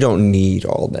connection, we don't need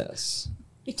all this.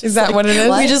 Is that what it is?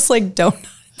 We just like donuts.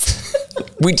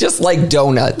 We just like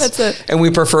donuts. That's it. And we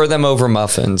prefer them over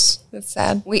muffins. That's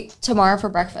sad. Tomorrow for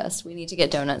breakfast, we need to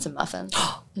get donuts and muffins.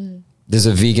 There's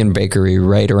a vegan bakery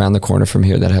right around the corner from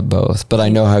here that have both, but I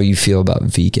know how you feel about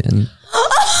vegan.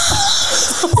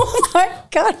 Oh my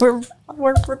God, we're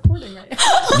recording right now.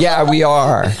 Yeah, we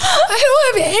are.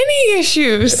 I don't have any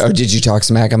issues. Oh, did you talk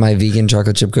smack on my vegan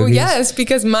chocolate chip cookies? Well, yes,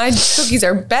 because my cookies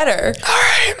are better. All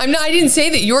right. I didn't say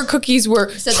that your cookies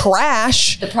were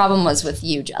trash. The problem was with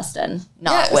you, Justin,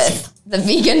 not Yes. with the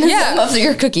veganism of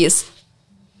your cookies.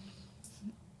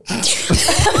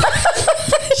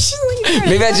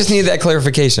 Maybe I just need that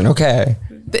clarification. Okay.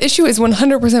 The issue is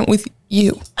 100% with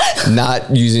you.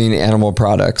 Not using animal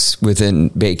products within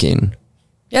baking.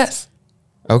 Yes.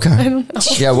 Okay. I don't know.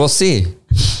 Yeah, we'll see.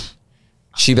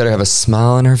 She better have a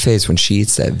smile on her face when she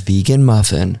eats that vegan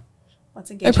muffin.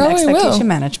 Let's engage in probably expectation will.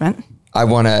 management. I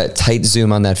want a tight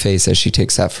zoom on that face as she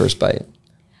takes that first bite.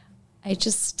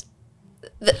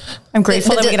 I'm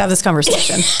grateful that we could have this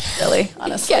conversation. Really,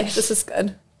 honestly, Yeah. this is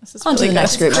good. This is On to really the good.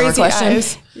 next group number Crazy question.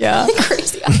 eyes. Yeah.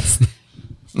 Crazy eyes.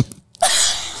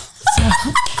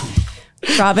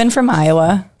 Robin from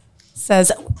Iowa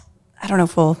says, I don't know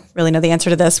if we'll really know the answer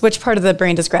to this. Which part of the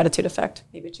brain does gratitude affect?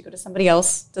 Maybe it should go to somebody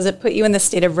else. Does it put you in the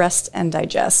state of rest and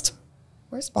digest?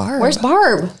 Where's Barb? Where's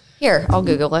Barb? Here, I'll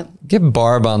Google it. Get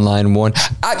Barb on line one.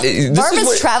 Barb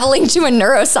is traveling to a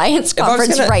neuroscience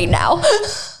conference right now.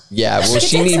 Yeah, well,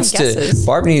 she take some needs to.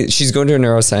 guesses. She's going to a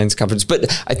neuroscience conference,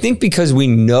 but I think because we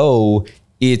know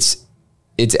it's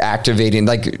activating,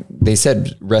 like they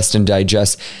said, rest and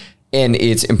digest, and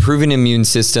it's improving immune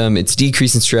system, it's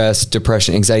decreasing stress,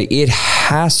 depression, anxiety. It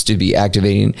has to be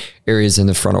activating areas in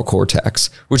the frontal cortex,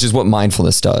 which is what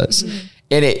mindfulness does. Mm-hmm.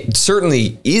 And it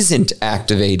certainly isn't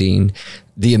activating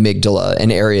the amygdala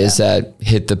and areas that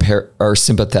hit the our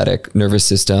sympathetic nervous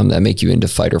system that make you into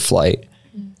fight or flight.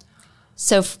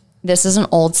 So this is an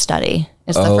old study.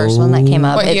 It's the first one that came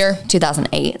up. What It's year?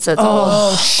 2008. So it's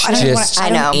old. Just I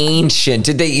know. ancient.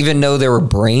 Did they even know there were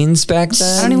brains back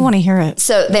then? I don't even want to hear it.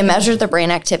 So they measured the brain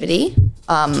activity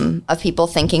of people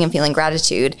thinking and feeling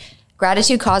gratitude.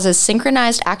 Gratitude causes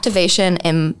synchronized activation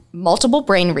in multiple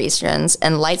brain regions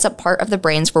and lights up part of the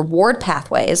brain's reward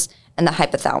pathways and the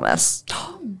hypothalamus.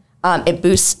 It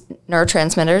boosts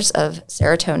neurotransmitters of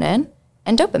serotonin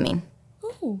and dopamine.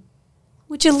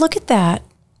 Would you look at that?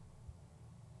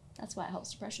 That's why it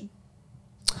helps depression.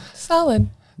 Solid.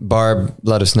 Barb,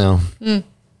 let us know.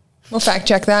 We'll fact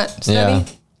check that study. Yeah.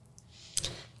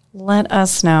 Let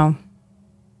us know.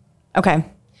 Okay.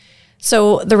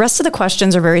 So the rest of the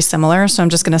questions are very similar. So I'm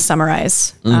just going to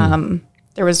summarize.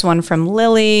 There was one from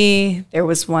Lily. There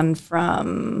was one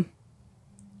from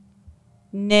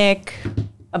Nick,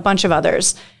 a bunch of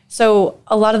others. So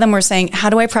a lot of them were saying, how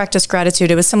do I practice gratitude?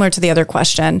 It was similar to the other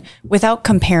question without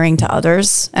comparing to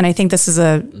others. And I think this is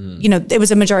it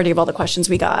was a majority of all the questions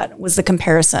we got was the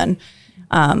comparison.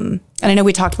 And I know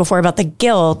we talked before about the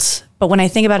guilt, but when I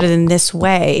think about it in this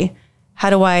way, how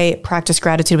do I practice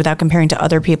gratitude without comparing to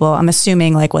other people? I'm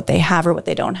assuming like what they have or what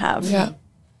they don't have. Yeah.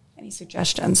 Any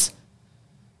suggestions?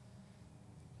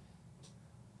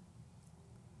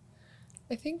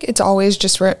 I think it's always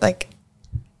just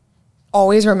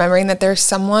always remembering that there's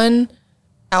someone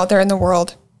out there in the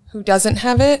world who doesn't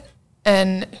have it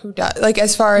and who does. Like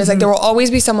as far as like there will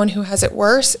always be someone who has it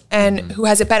worse and who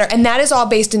has it better. And that is all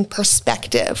based in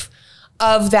perspective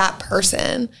of that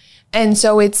person. And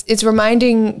so it's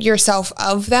reminding yourself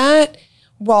of that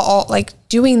while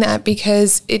doing that,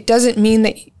 because it doesn't mean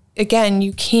that, again,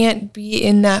 you can't be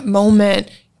in that moment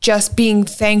just being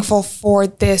thankful for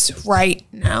this right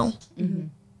now. Mm-hmm.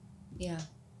 Yeah.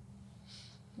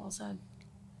 Well said.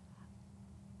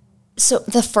 So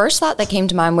the first thought that came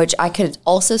to mind, which I could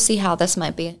also see how this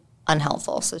might be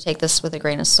unhelpful, so take this with a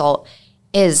grain of salt,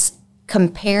 is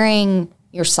comparing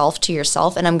yourself to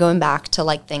yourself. And I'm going back to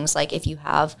like things like if you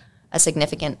have a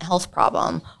significant health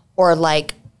problem, or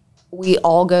like we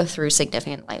all go through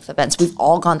significant life events. We've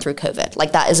all gone through COVID.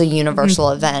 Like that is a universal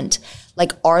event.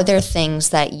 Like, are there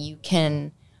things that you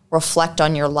can reflect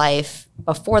on your life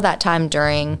before that time,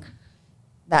 during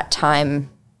that time?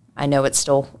 I know it's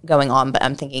still going on, but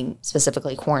I'm thinking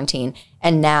specifically quarantine.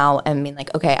 And now I mean,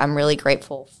 like, okay, I'm really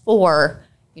grateful for,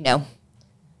 you know,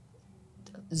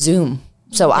 Zoom.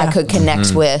 So I could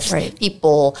connect with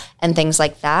people and things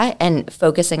like that, and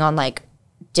focusing on like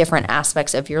different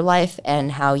aspects of your life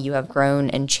and how you have grown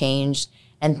and changed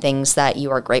and things that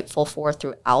you are grateful for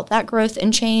throughout that growth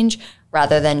and change,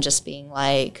 rather than just being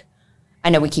like, I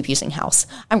know we keep using house.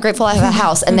 I'm grateful I have a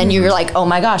house. And then you're like, oh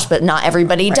my gosh, but not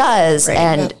everybody does. Right.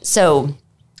 And so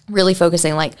really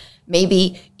focusing, like,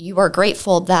 maybe you are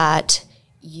grateful that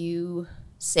you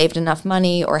saved enough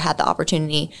money or had the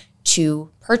opportunity to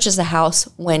purchase a house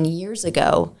when years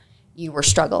ago you were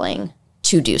struggling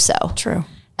to do so. True.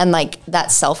 And like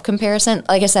that self-comparison,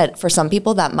 like I said, for some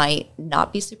people that might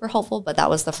not be super helpful, but that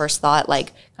was the first thought,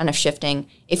 like kind of shifting.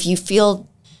 If you feel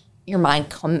your mind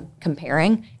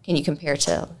comparing, can you compare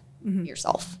to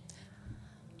yourself?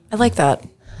 I like that.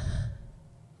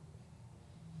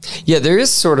 Yeah, there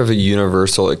is sort of a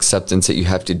universal acceptance that you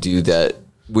have to do that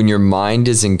when your mind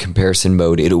is in comparison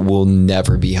mode, it will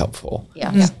never be helpful.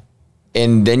 Yeah.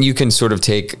 And then you can sort of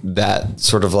take that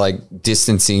sort of like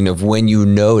distancing of when you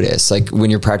notice, like when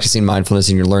you're practicing mindfulness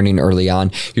and you're learning early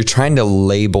on, you're trying to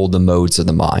label the modes of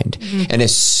the mind. And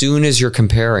as soon as you're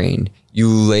comparing, you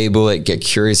label it, get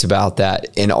curious about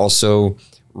that, and also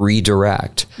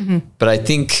redirect. But I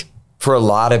think for a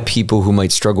lot of people who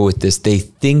might struggle with this, they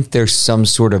think there's some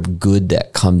sort of good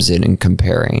that comes in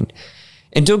comparing.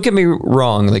 And don't get me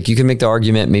wrong, like you can make the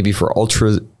argument maybe for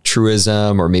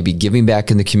altruism or maybe giving back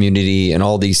in the community and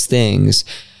all these things.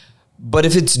 But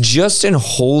if it's just in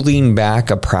holding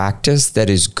back a practice that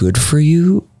is good for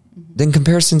you, then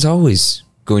comparison's always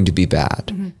going to be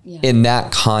bad in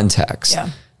that context.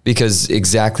 Because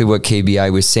exactly what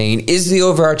KBI was saying is the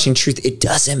overarching truth. It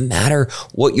doesn't matter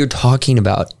what you're talking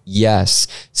about. Yes,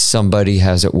 somebody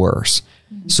has it worse.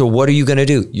 So what are you going to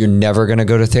do? You're never going to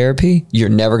go to therapy. You're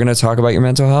never going to talk about your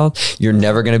mental health. You're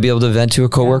never going to be able to vent to a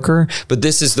coworker. But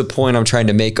this is the point I'm trying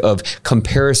to make of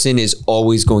comparison is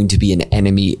always going to be an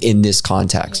enemy in this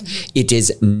context. It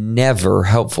is never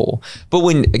helpful. But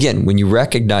when you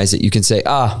recognize it, you can say,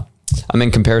 I'm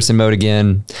in comparison mode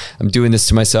again. I'm doing this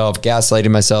to myself, gaslighting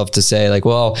myself to say like,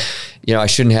 well, I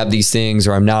shouldn't have these things,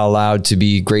 or I'm not allowed to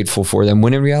be grateful for them.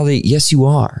 When in reality, yes, you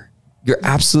are. You're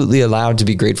absolutely allowed to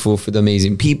be grateful for the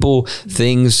amazing people,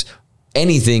 things,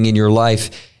 anything in your life.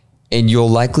 And you'll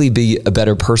likely be a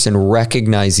better person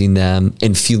recognizing them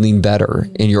and feeling better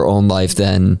in your own life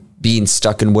than being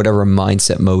stuck in whatever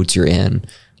mindset modes you're in.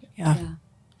 Yeah.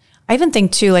 I even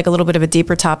think too, like a little bit of a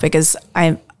deeper topic is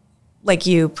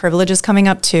privilege is coming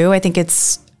up too. I think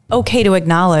it's okay to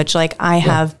acknowledge like I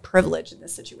have privilege in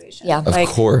this situation. Yeah. Of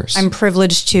course. I'm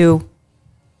privileged to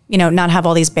not have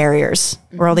all these barriers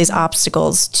or all these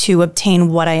obstacles to obtain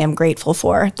what I am grateful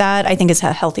for. That I think is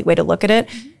a healthy way to look at it.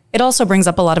 It also brings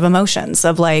up a lot of emotions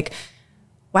of like,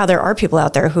 wow, there are people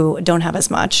out there who don't have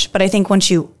as much. But I think once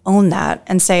you own that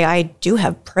and say, I do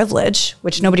have privilege,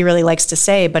 which nobody really likes to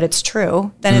say, but it's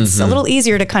true, then it's a little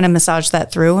easier to kind of massage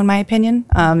that through, in my opinion.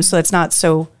 So it's not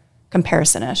so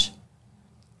comparison-ish.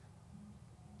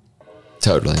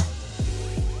 Totally.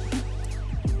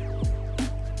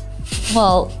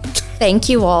 Well, thank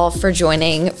you all for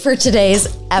joining for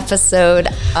today's episode.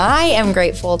 I am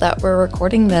grateful that we're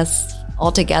recording this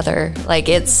all together. Like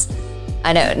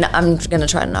I know I'm going to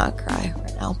try to not cry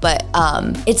right now, but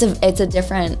it's a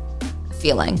different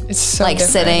feeling. It's so like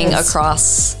different. sitting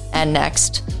across and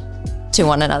next to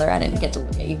one another. I didn't get to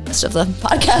look at you most of the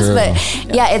podcast,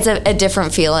 but yeah, it's a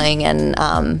different feeling. And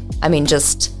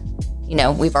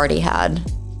we've already had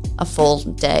a full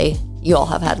day. You all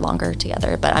have had longer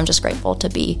together, but I'm just grateful to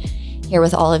be here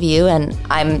with all of you. And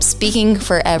I'm speaking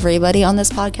for everybody on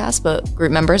this podcast, but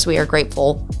group members, we are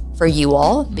grateful for you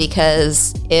all,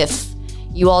 because if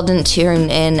you all didn't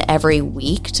tune in every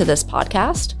week to this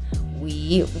podcast,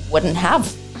 we wouldn't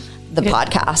have the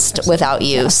podcast without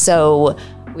you. So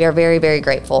we are very, very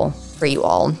grateful for you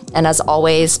all. And as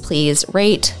always, please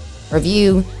rate,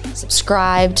 review,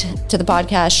 subscribe to the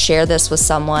podcast, share this with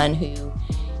someone who you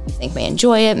think may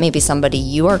enjoy it, maybe somebody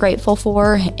you are grateful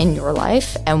for in your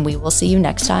life. And we will see you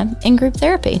next time in group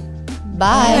therapy.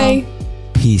 Bye.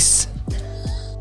 Peace.